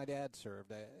and my dad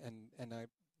served, and I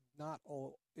not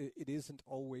all. It isn't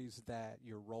always that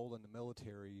your role in the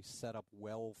military set up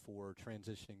well for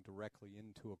transitioning directly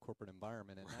into a corporate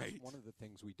environment, and that's one of the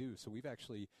things we do. So we've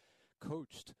actually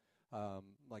coached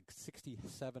like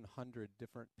 6,700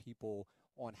 different people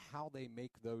on how they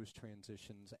make those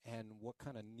transitions and what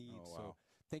kind of needs. Oh, wow. So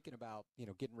thinking about,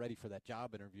 getting ready for that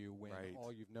job interview when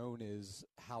all you've known is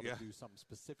how to do something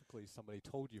specifically somebody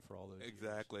told you for all those years.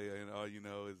 Exactly. And all you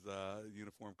know is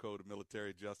Uniform Code of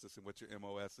Military Justice and what your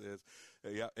MOS is.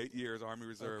 8 years, Army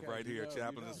Reserve, right here,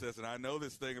 chaplain's assistant. I know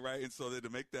this thing, right? And so that to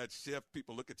make that shift,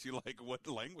 people look at you like, what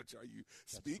language are you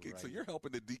speaking? So you're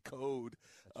helping to decode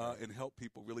and help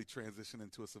people really transition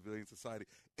into a civilian society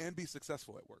and be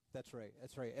successful at work. That's right.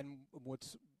 That's right. And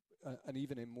what's an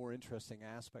even more interesting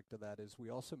aspect of that is we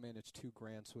also manage 2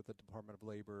 grants with the Department of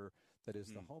Labor that is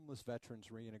the Homeless Veterans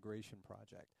Reintegration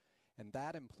Project. And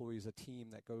that employs a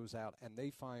team that goes out and they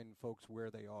find folks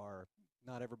where they are.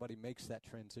 Not everybody makes that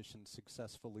transition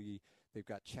successfully. They've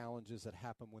got challenges that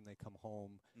happen when they come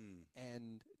home.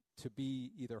 And to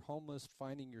be either homeless,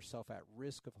 finding yourself at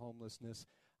risk of homelessness,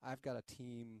 I've got a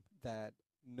team that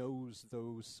knows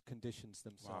those conditions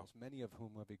themselves, many of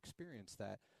whom have experienced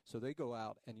that. So they go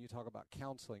out, and you talk about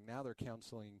counseling. Now they're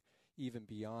counseling even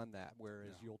beyond that,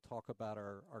 whereas you'll talk about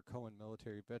our Cohen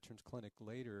Military Veterans Clinic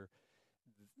later.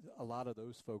 a lot of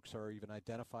those folks are even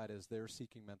identified as they're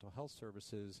seeking mental health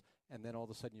services, and then all of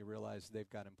a sudden you realize they've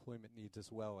got employment needs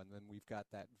as well, and then we've got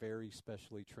that very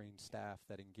specially trained staff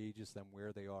that engages them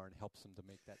where they are and helps them to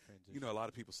make that transition. You know, a lot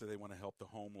of people say they want to help the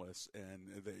homeless,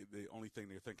 and the only thing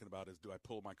they're thinking about is, do I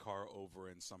pull my car over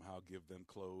and somehow give them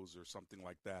clothes or something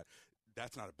like that?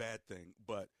 That's not a bad thing,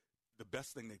 but the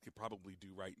best thing they could probably do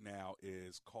right now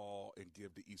is call and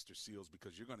give the Easter Seals,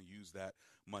 because you're going to use that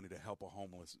money to help a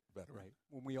homeless veteran. Right.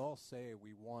 When we all say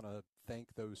we want to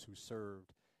thank those who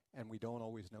served, and we don't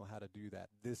always know how to do that,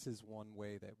 this is one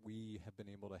way that we have been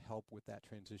able to help with that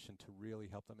transition to really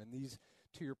help them. And these,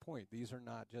 to your point, these are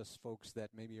not just folks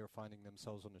that maybe are finding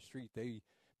themselves on the street. They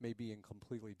may be in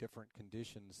completely different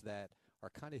conditions that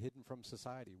are kind of hidden from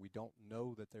society. We don't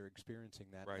know that they're experiencing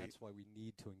that. Right. And that's why we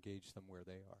need to engage them where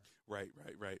they are. Right.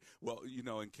 Well, you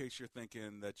know, in case you're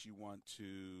thinking that you want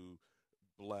to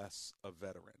bless a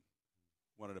veteran,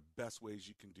 one of the best ways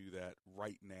you can do that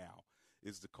right now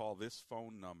is to call this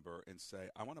phone number and say,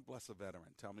 I want to bless a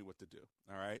veteran. Tell me what to do.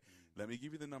 All right? Let me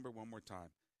give you the number one more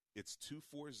time. It's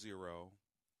 240-847-7520.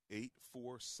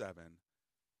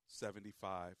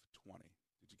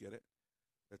 Did you get it?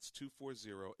 That's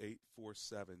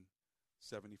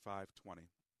 240-847-7520.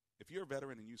 If you're a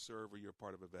veteran and you serve, or you're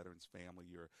part of a veteran's family,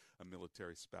 you're a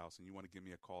military spouse, and you want to give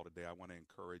me a call today, I want to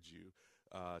encourage you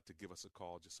to give us a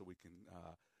call just so we can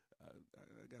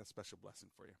I got a special blessing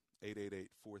for you.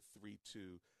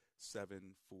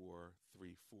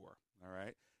 888-432-7434. All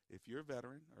right? If you're a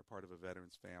veteran or part of a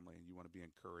veteran's family and you want to be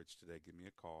encouraged today, give me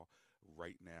a call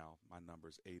right now. My number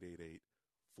is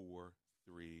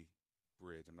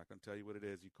 888-43-BRIDGE. I'm not going to tell you what it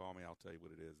is. You call me, I'll tell you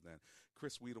what it is then.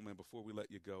 Chris Wiedelman, before we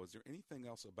let you go, is there anything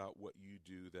else about what you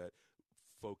do that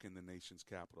folk in the nation's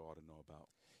capital ought to know about?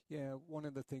 Yeah, one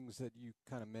of the things that you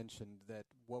kind of mentioned, that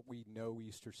what we know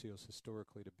Easter Seals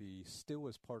historically to be still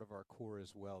is part of our core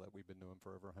as well, that we've been doing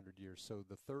for over 100 years. So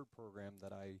the third program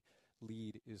that I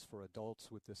lead is for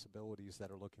adults with disabilities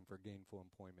that are looking for gainful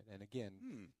employment. And again,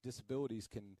 disabilities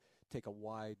can take a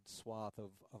wide swath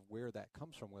of where that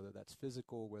comes from, whether that's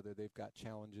physical, whether they've got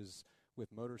challenges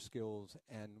with motor skills,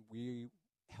 and we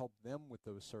help them with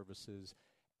those services.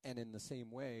 And in the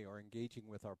same way, are engaging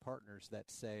with our partners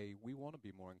that say, we want to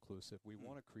be more inclusive. We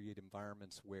want to create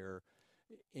environments where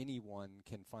anyone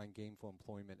can find gainful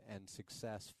employment and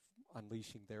success,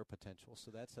 unleashing their potential. So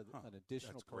that's an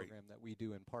additional program that we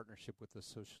do in partnership with the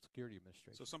Social Security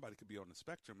Administration. So somebody could be on the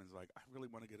spectrum and is like, I really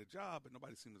want to get a job, but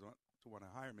nobody seems to want to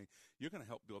hire me. You're going to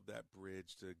help build that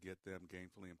bridge to get them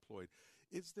gainfully employed.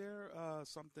 Is there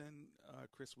something,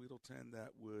 Chris Wiedelton,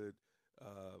 that would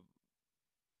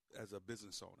as a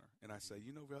business owner, and I say,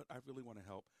 you know, I really want to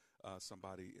help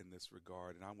somebody in this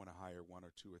regard, and I want to hire one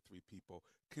or two or three people,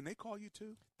 can they call you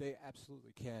too? They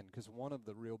absolutely can, because one of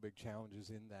the real big challenges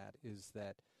in that is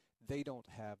that they don't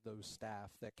have those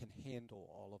staff that can handle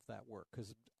all of that work,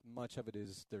 because much of it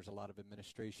is there's a lot of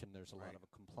administration, there's a lot of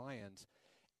compliance,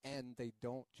 and they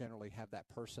don't generally have that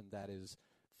person that is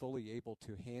fully able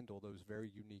to handle those very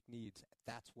unique needs.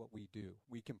 That's what we do.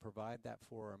 We can provide that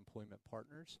for our employment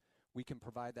partners. We can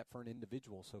provide that for an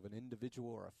individual. So if an individual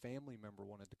or a family member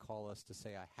wanted to call us to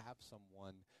say, I have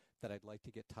someone that I'd like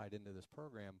to get tied into this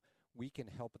program, we can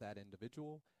help that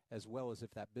individual, as well as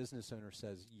if that business owner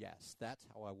says, yes, that's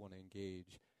how I want to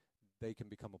engage, they can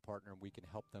become a partner and we can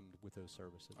help them with those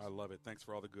services. I love it. Thanks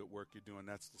for all the good work you're doing.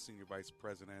 That's the Senior Vice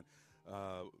President,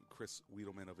 Chris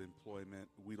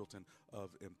Wiedelton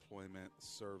of Employment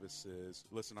Services.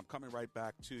 Listen, I'm coming right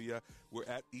back to you. We're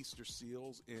at Easter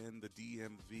Seals in the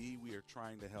DMV. We are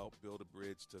trying to help build a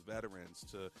bridge to veterans,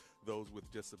 to those with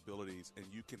disabilities, and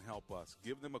you can help us.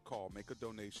 Give them a call. Make a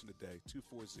donation today,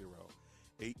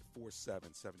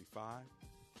 240-847-7520.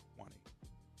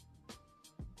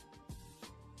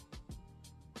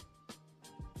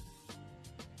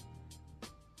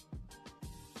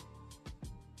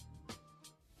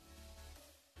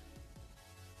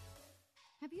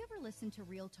 Have you ever listened to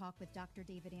Real Talk with Dr.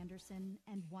 David Anderson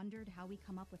and wondered how we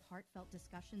come up with heartfelt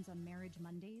discussions on Marriage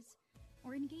Mondays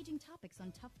or engaging topics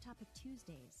on Tough Topic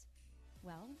Tuesdays?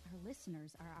 Well, our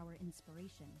listeners are our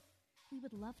inspiration. We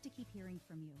would love to keep hearing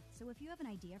from you, so if you have an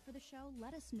idea for the show,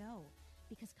 let us know,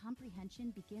 because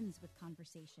comprehension begins with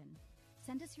conversation.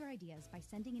 Send us your ideas by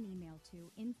sending an email to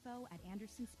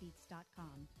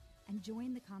info@andersonspeaks.com and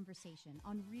join the conversation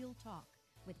on Real Talk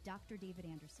with Dr. David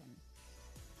Anderson.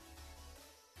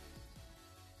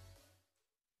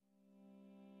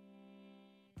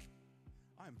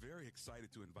 I'm very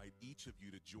excited to invite each of you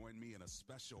to join me in a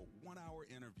special one-hour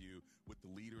interview with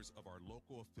the leaders of our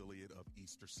local affiliate of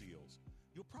Easter Seals.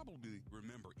 You'll probably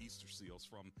remember Easter Seals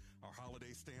from our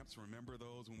holiday stamps. Remember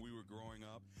those when we were growing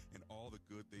up, and all the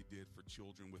good they did for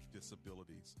children with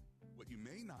disabilities. What you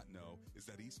may not know is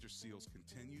that Easter Seals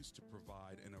continues to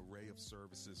provide an array of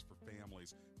services for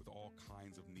families with all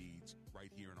kinds of needs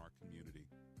right here in our community.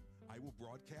 I will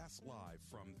broadcast live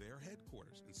from their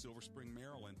headquarters in Silver Spring,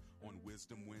 Maryland on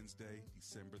Wisdom Wednesday,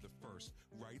 December the 1st,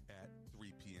 right at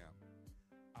 3 p.m.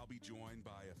 I'll be joined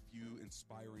by a few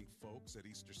inspiring folks at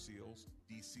Easter Seals,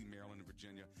 D.C., Maryland, and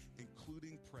Virginia,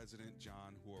 including President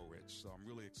John Horwich. So I'm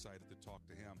really excited to talk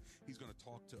to him. He's going to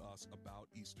talk to us about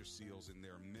Easter Seals and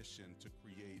their mission to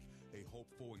create a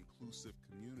hopeful, inclusive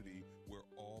community where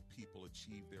all people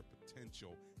achieve their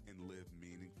potential and live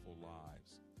meaningful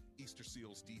lives. Easter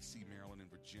Seals DC, Maryland,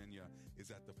 and Virginia is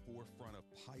at the forefront of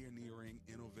pioneering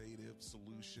innovative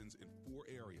solutions in 4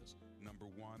 areas. Number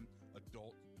 1,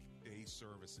 adult day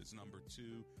services. Number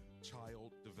 2,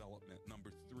 child development.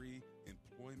 Number 3,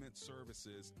 employment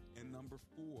services. And number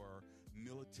 4,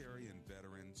 military and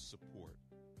veteran support.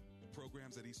 The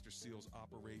programs at Easter Seals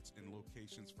operates in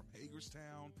locations from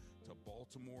Hagerstown to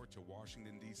Baltimore to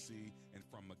Washington, D.C., and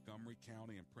from Montgomery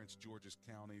County and Prince George's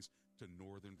counties to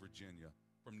Northern Virginia.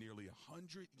 From nearly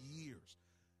 100 years.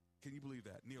 Can you believe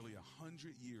that? Nearly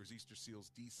 100 years, Easter Seals,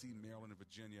 D.C., Maryland, and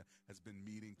Virginia has been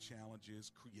meeting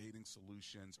challenges, creating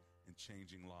solutions, and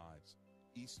changing lives.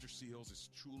 Easter Seals is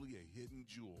truly a hidden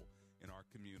jewel in our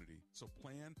community. So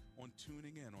plan on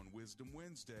tuning in on Wisdom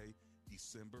Wednesday,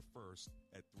 December 1st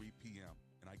at 3 p.m.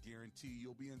 And I guarantee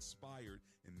you'll be inspired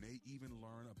and may even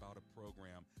learn about a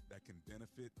program that can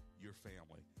benefit your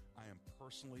family. I am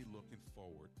personally looking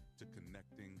forward to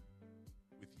connecting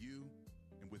with you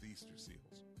and with Easter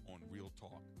Seals on Real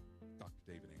Talk. Dr.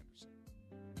 David Anderson.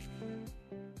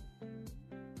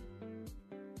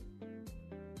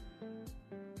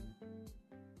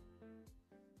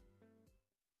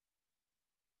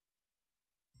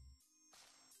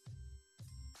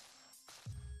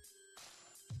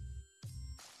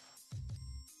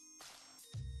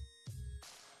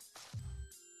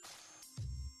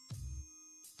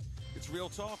 It's Real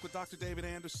Talk with Dr. David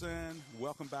Anderson.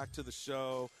 Welcome back to the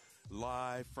show.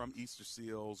 Live from Easter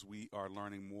Seals, we are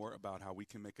learning more about how we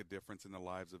can make a difference in the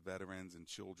lives of veterans and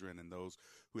children and those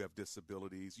who have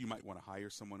disabilities. You might want to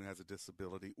hire someone who has a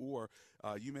disability, or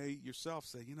you may yourself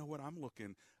say, you know what, I'm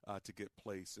looking to get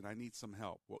placed and I need some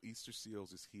help. Well, Easter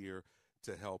Seals is here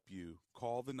to help you.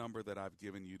 Call the number that I've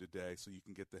given you today so you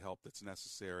can get the help that's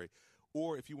necessary.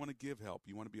 Or if you want to give help,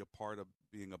 you want to be a part of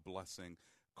being a blessing,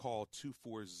 call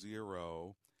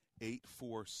 240-847-7520.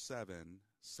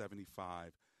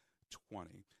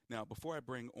 Now, before I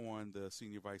bring on the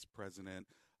Senior Vice President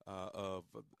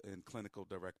and Clinical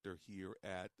Director here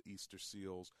at Easter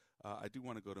Seals, I do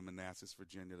want to go to Manassas,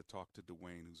 Virginia to talk to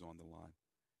Dwayne, who's on the line.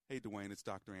 Hey, Dwayne, it's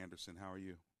Dr. Anderson. How are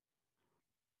you?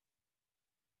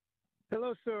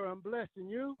 Hello, sir. I'm blessed. And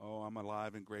you? Oh, I'm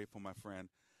alive and grateful, my friend.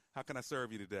 How can I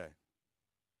serve you today?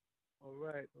 All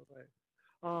right.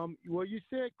 Well, you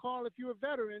said call if you're a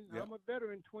veteran. Yep. I'm a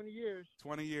veteran, 20 years.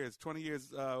 20 years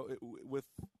with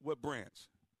what branch?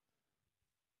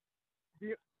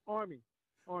 The Army.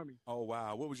 Oh,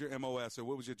 wow. What was your MOS or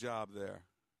what was your job there?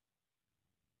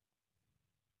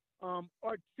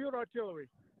 Field artillery.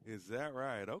 Is that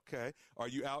right? Okay. Are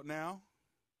you out now?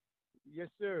 Yes,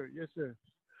 sir.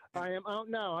 I am out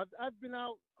now. I've been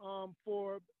out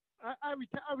I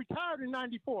retired in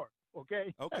 94.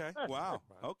 Okay. Okay. Wow.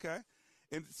 Okay.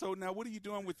 And so now what are you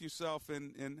doing with yourself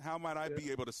and how might I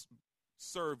be able to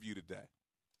serve you today?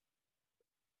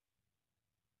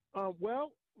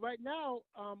 Well, right now,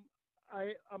 I'm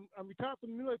retired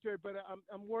from the military, but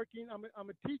I'm working. I'm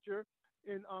a teacher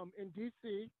in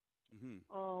D.C.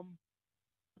 Mm-hmm.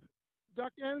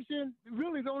 Dr. Anderson,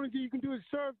 really the only thing you can do is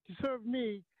serve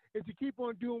me is to keep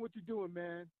on doing what you're doing,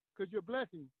 man, because you're a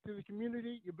blessing to the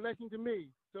community. You're a blessing to me.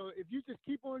 So if you just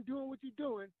keep on doing what you're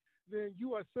doing, then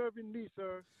you are serving me,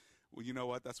 sir. Well, you know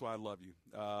what? That's why I love you,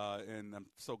 and I'm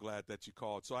so glad that you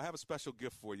called. So I have a special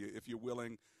gift for you if you're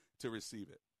willing to receive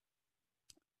it.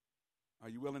 Are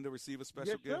you willing to receive a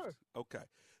special gift? Sir. Okay.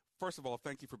 First of all,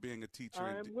 thank you for being a teacher.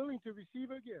 I am willing to receive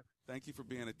a gift. Thank you for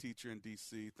being a teacher in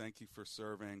D.C. Thank you for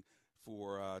serving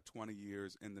for 20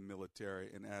 years in the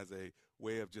military. And as a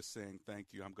way of just saying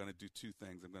thank you, I'm going to do 2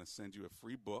 things. I'm going to send you a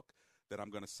free book that I'm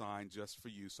going to sign just for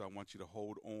you, so I want you to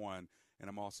hold on. And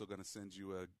I'm also going to send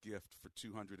you a gift for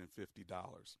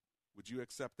 $250. Would you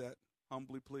accept that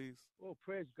humbly, please? Oh,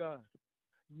 praise God.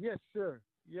 Yes, sir.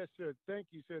 Yes, sir. Thank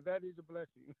you, sir. That is a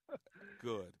blessing.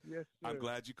 Good. Yes, sir. I'm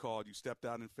glad you called. You stepped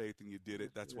out in faith and you did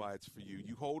it. That's why it's for you.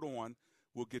 You hold on.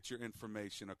 We'll get your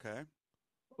information, okay?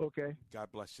 Okay. God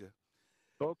bless you.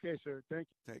 Okay, sir. Thank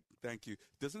you. Thank you.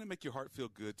 Doesn't it make your heart feel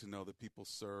good to know that people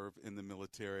serve in the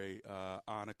military?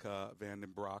 Annika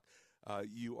Vandenbroek,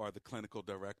 you are the clinical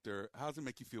director. How does it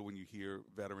make you feel when you hear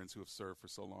veterans who have served for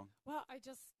so long? Well,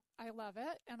 I love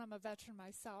it, and I'm a veteran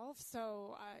myself,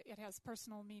 so it has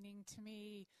personal meaning to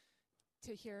me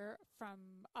to hear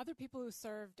from other people who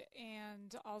served,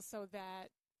 and also that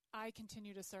I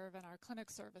continue to serve, and our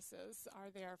clinic services are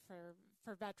there for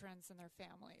veterans and their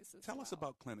families as Tell well. us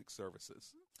about clinic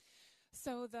services.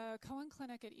 So the Cohen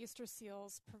Clinic at Easter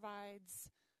Seals provides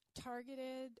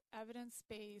targeted,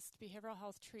 evidence-based behavioral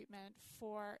health treatment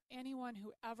for anyone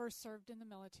who ever served in the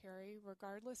military,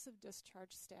 regardless of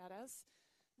discharge status,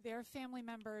 their family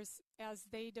members as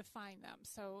they define them.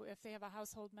 So if they have a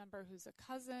household member who's a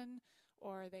cousin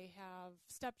or they have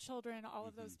stepchildren, all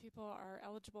of those people are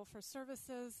eligible for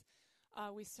services.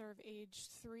 We serve age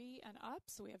 3 and up,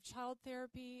 so we have child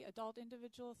therapy, adult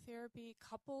individual therapy,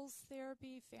 couples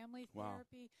therapy, family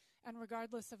therapy, and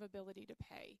regardless of ability to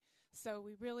pay. So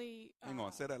we really... Hang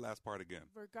on, say that last part again.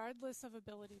 Regardless of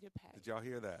ability to pay. Did y'all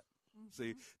hear that?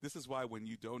 See, this is why when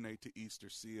you donate to Easter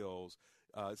Seals,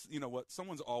 you know what?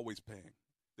 Someone's always paying.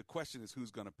 The question is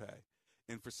who's going to pay.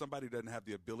 And for somebody who doesn't have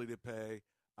the ability to pay,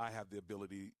 I have the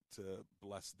ability to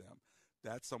bless them.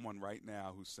 That's someone right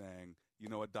now who's saying, you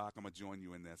know what, Doc, I'm going to join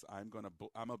you in this. I'm going to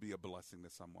be a blessing to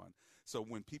someone. So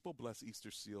when people bless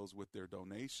Easter Seals with their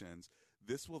donations,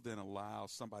 this will then allow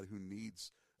somebody who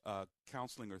needs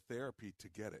counseling or therapy to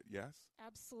get it, yes?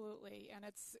 Absolutely. And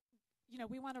it's,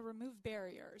 we want to remove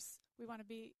barriers. We want to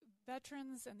be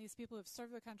veterans and these people who have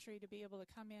served the country to be able to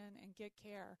come in and get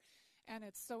care. And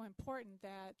it's so important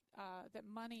that that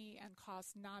money and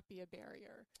cost not be a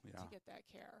barrier to get that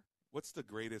care. What's the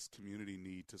greatest community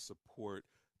need to support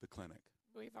the clinic?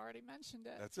 We've already mentioned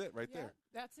it. That's it right there.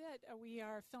 That's it. We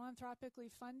are philanthropically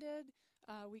funded.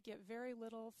 We get very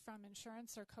little from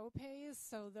insurance or copays,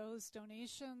 so those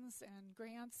donations and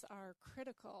grants are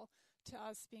critical to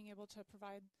us being able to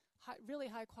provide really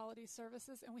high-quality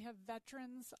services. And we have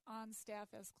veterans on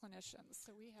staff as clinicians,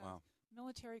 so we have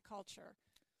military culture.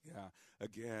 Yeah.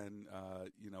 Again,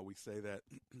 we say that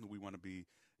we want to be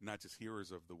not just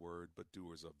hearers of the word, but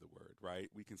doers of the word,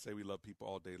 right? We can say we love people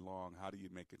all day long. How do you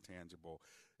make it tangible?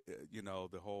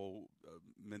 The whole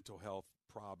mental health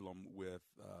problem with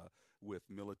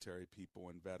military people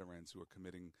and veterans who are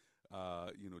committing,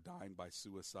 dying by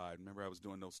suicide. Remember, I was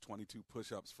doing those 22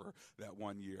 push-ups for that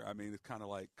 1 year. I mean, it's kind of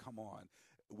like, come on,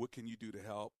 what can you do to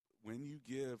help? When you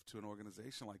give to an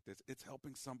organization like this, it's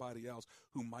helping somebody else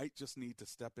who might just need to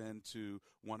step into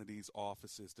one of these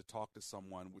offices to talk to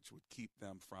someone, which would keep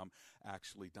them from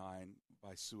actually dying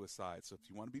by suicide. So if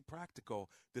you want to be practical,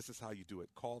 this is how you do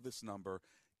it. Call this number,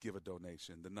 give a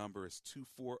donation. The number is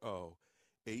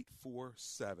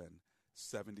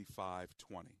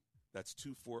 240-847-7520. That's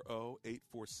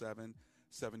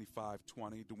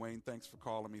 240-847-7520. Dwayne, thanks for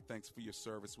calling me. Thanks for your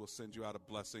service. We'll send you out a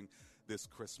blessing this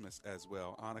Christmas as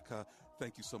well. Annika,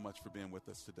 thank you so much for being with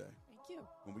us today. Thank you.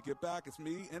 When we get back, it's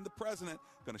me and the president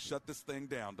going to shut this thing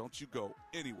down. Don't you go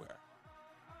anywhere.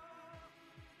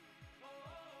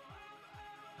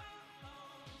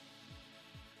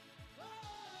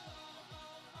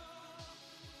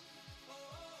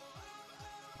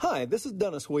 Hi, this is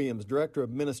Dennis Williams, Director of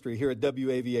Ministry here at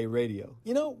WAVA Radio.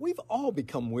 We've all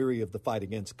become weary of the fight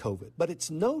against COVID, but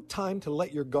it's no time to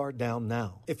let your guard down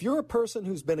now. If you're a person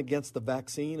who's been against the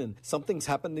vaccine and something's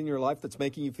happened in your life that's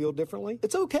making you feel differently,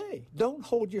 it's okay. Don't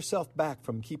hold yourself back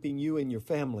from keeping you and your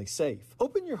family safe.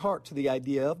 Open your heart to the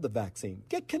idea of the vaccine.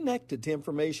 Get connected to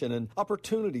information and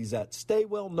opportunities at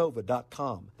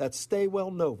StayWellNova.com. That's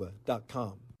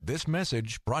StayWellNova.com. This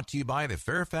message brought to you by the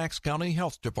Fairfax County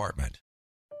Health Department.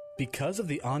 Because of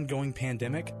the ongoing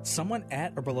pandemic, someone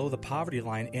at or below the poverty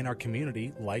line in our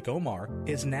community, like Omar,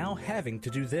 is now having to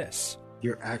do this.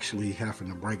 You're actually having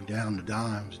to break down the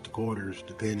dimes, the quarters,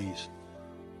 the pennies,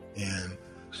 and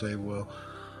say, well,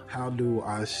 how do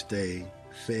I stay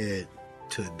fed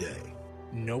today?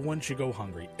 No one should go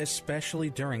hungry,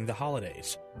 especially during the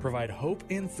holidays. Provide hope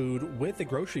in food with a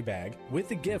grocery bag with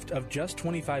the gift of just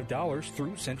 $25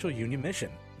 through Central Union Mission.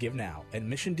 Give now at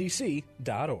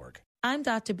missiondc.org. I'm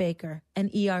Dr. Baker, an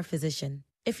ER physician.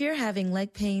 If you're having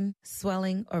leg pain,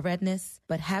 swelling, or redness,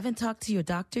 but haven't talked to your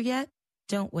doctor yet,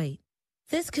 don't wait.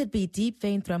 This could be deep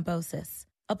vein thrombosis,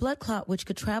 a blood clot which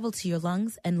could travel to your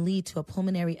lungs and lead to a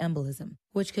pulmonary embolism,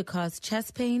 which could cause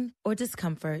chest pain or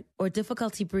discomfort or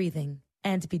difficulty breathing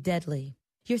and be deadly.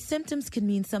 Your symptoms could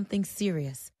mean something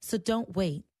serious, so don't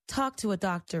wait. Talk to a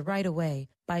doctor right away,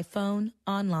 by phone,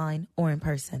 online, or in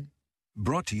person.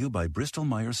 Brought to you by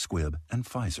Bristol-Myers Squibb and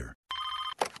Pfizer.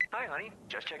 Hi, honey.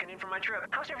 Just checking in for my trip.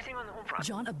 How's everything on the home front?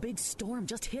 John, a big storm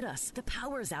just hit us. The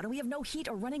power's out and we have no heat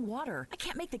or running water. I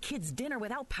can't make the kids dinner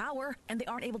without power, and they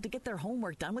aren't able to get their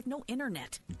homework done with no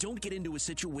internet. Don't get into a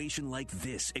situation like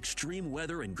this. Extreme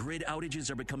weather and grid outages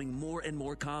are becoming more and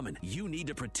more common. You need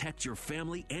to protect your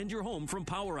family and your home from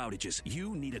power outages.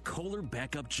 You need a Kohler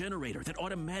backup generator that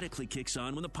automatically kicks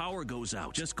on when the power goes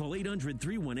out. Just call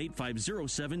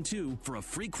 800-318-5072 for a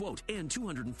free quote and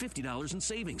 $250 in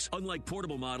savings. Unlike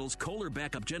portable models, Kohler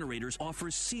backup generators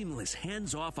offer seamless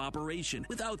hands-off operation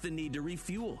without the need to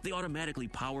refuel. They automatically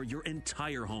power your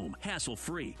entire home,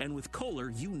 hassle-free. And with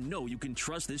Kohler, you know you can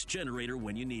trust this generator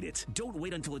when you need it. Don't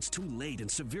wait until it's too late and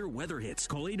severe weather hits.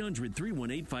 Call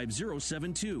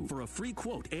 800-318-5072 for a free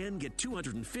quote and get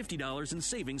 $250 in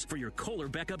savings for your Kohler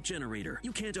backup generator.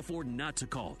 You can't afford not to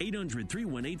call.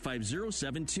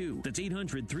 800-318-5072. That's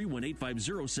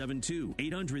 800-318-5072.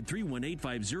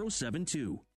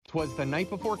 800-318-5072. 'Twas the night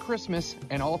before Christmas,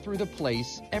 and all through the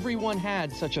place, everyone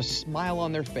had such a smile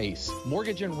on their face.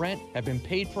 Mortgage and rent have been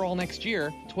paid for all next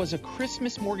year. 'Twas a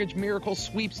Christmas Mortgage Miracle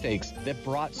Sweepstakes that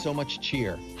brought so much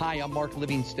cheer. Hi, I'm Mark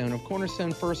Livingstone of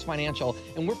Cornerstone First Financial,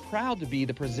 and we're proud to be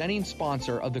the presenting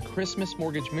sponsor of the Christmas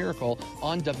Mortgage Miracle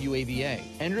on WAVA.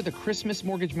 Enter the Christmas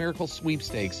Mortgage Miracle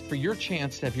Sweepstakes for your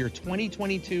chance to have your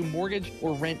 2022 mortgage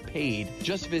or rent paid.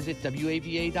 Just visit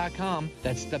WAVA.com.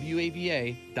 That's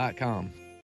WAVA.com.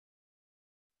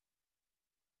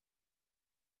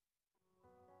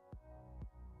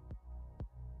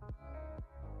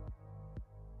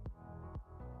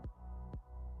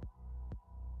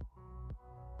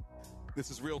 This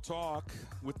is Real Talk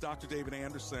with Dr. David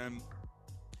Anderson.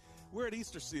 We're at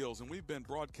Easter Seals, and we've been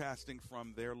broadcasting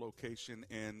from their location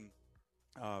in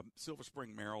Silver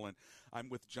Spring, Maryland. I'm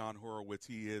with John Horowitz.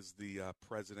 He is the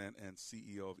president and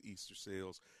CEO of Easter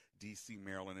Seals, D.C.,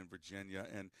 Maryland, and Virginia.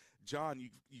 And, John, you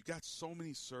got so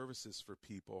many services for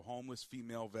people: homeless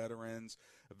female veterans,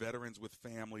 veterans with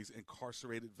families,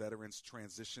 incarcerated veterans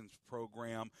transitions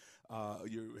program.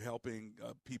 You're helping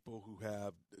people who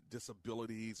have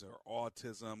disabilities or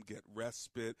autism get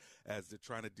respite as they're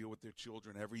trying to deal with their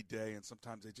children every day, and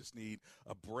sometimes they just need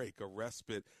a break, a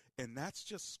respite. And that's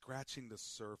just scratching the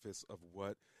surface of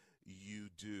what you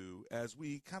do. As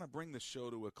we kind of bring the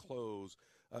show to a close,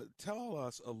 tell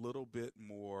us a little bit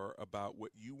more about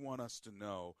what you want us to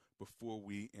know before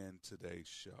we end today's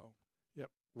show.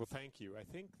 Yep. Well, thank you. I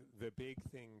think the big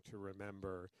thing to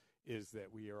remember is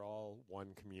that we are all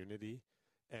one community,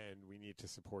 and we need to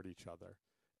support each other.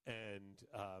 And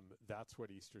that's what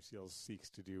Easter Seals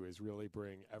seeks to do, is really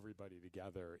bring everybody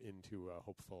together into a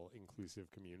hopeful,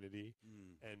 inclusive community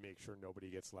and make sure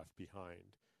nobody gets left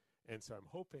behind. And so I'm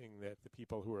hoping that the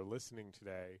people who are listening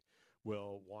today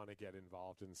will want to get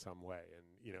involved in some way. And,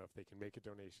 you know, if they can make a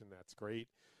donation, that's great.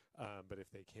 But if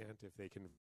they can't, if they can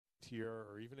volunteer,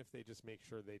 or even if they just make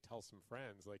sure they tell some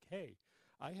friends, like, hey,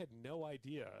 I had no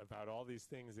idea about all these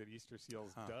things that Easter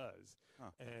Seals does.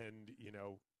 And, you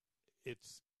know,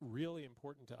 it's really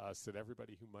important to us that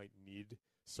everybody who might need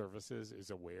services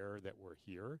is aware that we're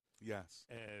here. Yes.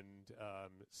 And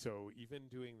so even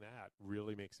doing that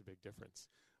really makes a big difference.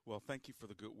 Well, thank you for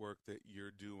the good work that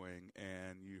you're doing.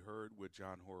 And you heard what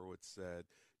John Horowitz said.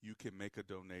 You can make a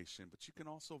donation, but you can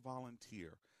also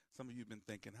volunteer. Some of you have been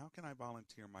thinking, how can I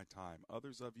volunteer my time?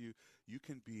 Others of you, you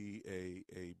can be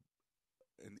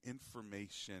an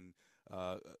information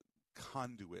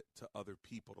conduit to other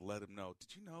people, to let them know,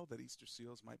 did you know that Easter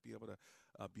Seals might be able to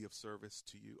be of service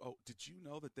to you? Oh, did you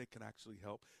know that they can actually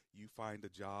help you find a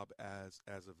job as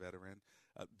a veteran?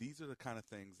 These are the kind of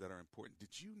things that are important.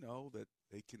 Did you know that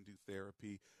they can do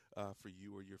therapy for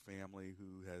you or your family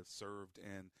who has served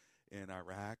in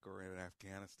Iraq or in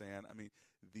Afghanistan? I mean,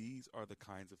 these are the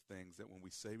kinds of things that when we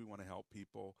say we want to help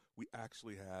people, we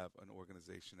actually have an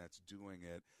organization that's doing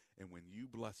it. And when you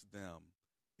bless them,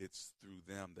 it's through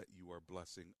them that you are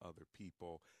blessing other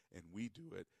people, and we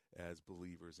do it as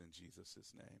believers in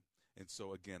Jesus' name. And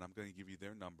so, again, I'm going to give you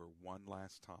their number one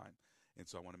last time. And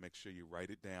so I want to make sure you write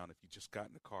it down. If you just got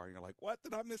in the car and you're like, what,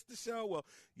 did I miss the show? Well,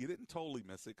 you didn't totally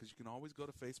miss it, because you can always go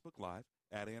to Facebook Live.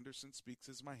 @Anderson Speaks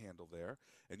is my handle there,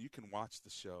 and you can watch the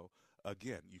show.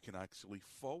 Again, you can actually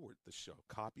forward the show,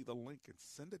 copy the link, and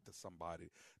send it to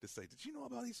somebody to say, did you know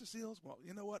about Easter Seals? Well,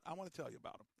 you know what? I want to tell you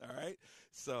about them, all right?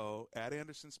 So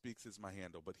 @Anderson Speaks is my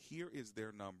handle, but here is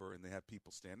their number, and they have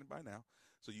people standing by now.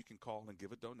 So you can call and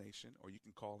give a donation, or you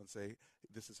can call and say,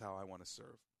 this is how I want to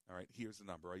serve. All right, here's the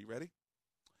number. Are you ready?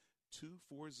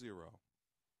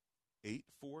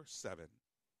 240-847-8255.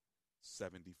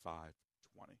 240-7520.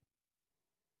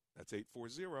 That's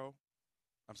 840.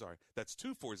 I'm sorry, that's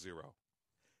 240-847-7520.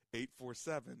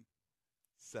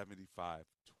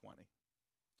 All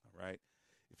right.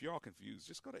 If you're all confused,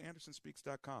 just go to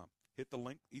AndersonSpeaks.com. Hit the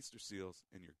link, Easter Seals,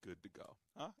 and you're good to go.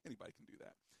 Anybody can do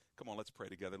that. Come on, let's pray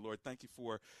together. Lord, thank you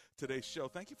for today's show.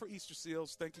 Thank you for Easter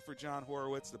Seals. Thank you for John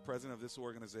Horowitz, the president of this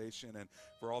organization, and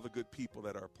for all the good people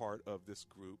that are part of this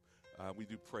group. We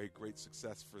do pray great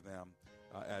success for them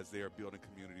as they are building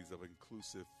communities of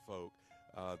inclusive folk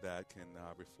that can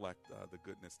reflect the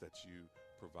goodness that you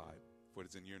provide. For it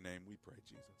is in your name we pray,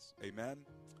 Jesus. Amen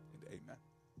and amen.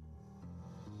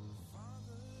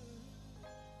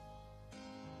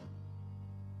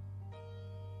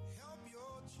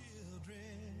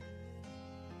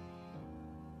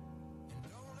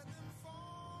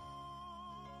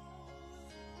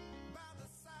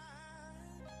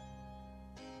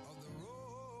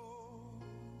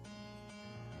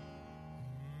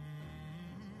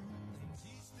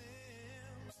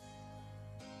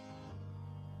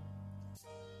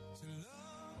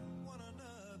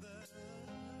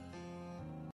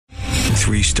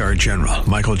 Three-star General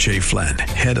Michael J. Flynn,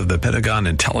 head of the Pentagon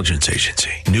Intelligence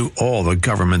Agency, knew all the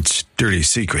government's dirty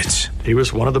secrets. He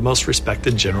was one of the most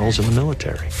respected generals in the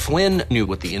military. Flynn knew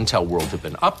what the intel world had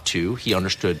been up to. He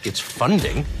understood its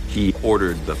funding. He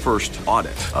ordered the first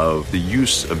audit of the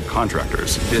use of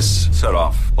contractors. This set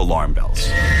off alarm bells.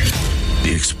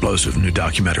 The explosive new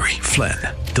documentary, Flynn,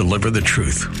 Deliver the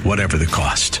Truth, Whatever the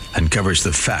Cost, uncovers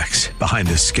the facts behind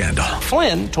this scandal.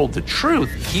 Flynn told the truth.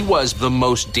 He was the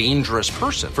most dangerous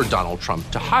person for Donald Trump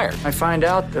to hire. I find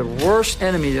out the worst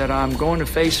enemy that I'm going to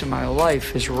face in my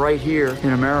life is right here in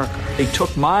America. They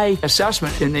took my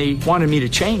assessment and they wanted me to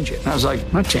change it. And I was like,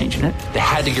 I'm not changing it. They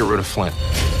had to get rid of Flynn.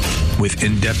 With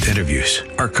in-depth interviews,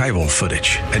 archival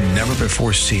footage, and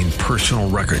never-before-seen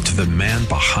personal records of the man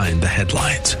behind the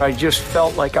headlines. I just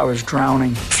felt like I was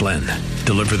drowning. Flynn,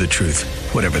 Deliver the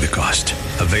Truth, Whatever the Cost.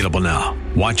 Available now.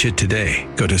 Watch it today.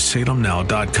 Go to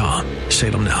salemnow.com.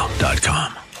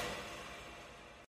 salemnow.com.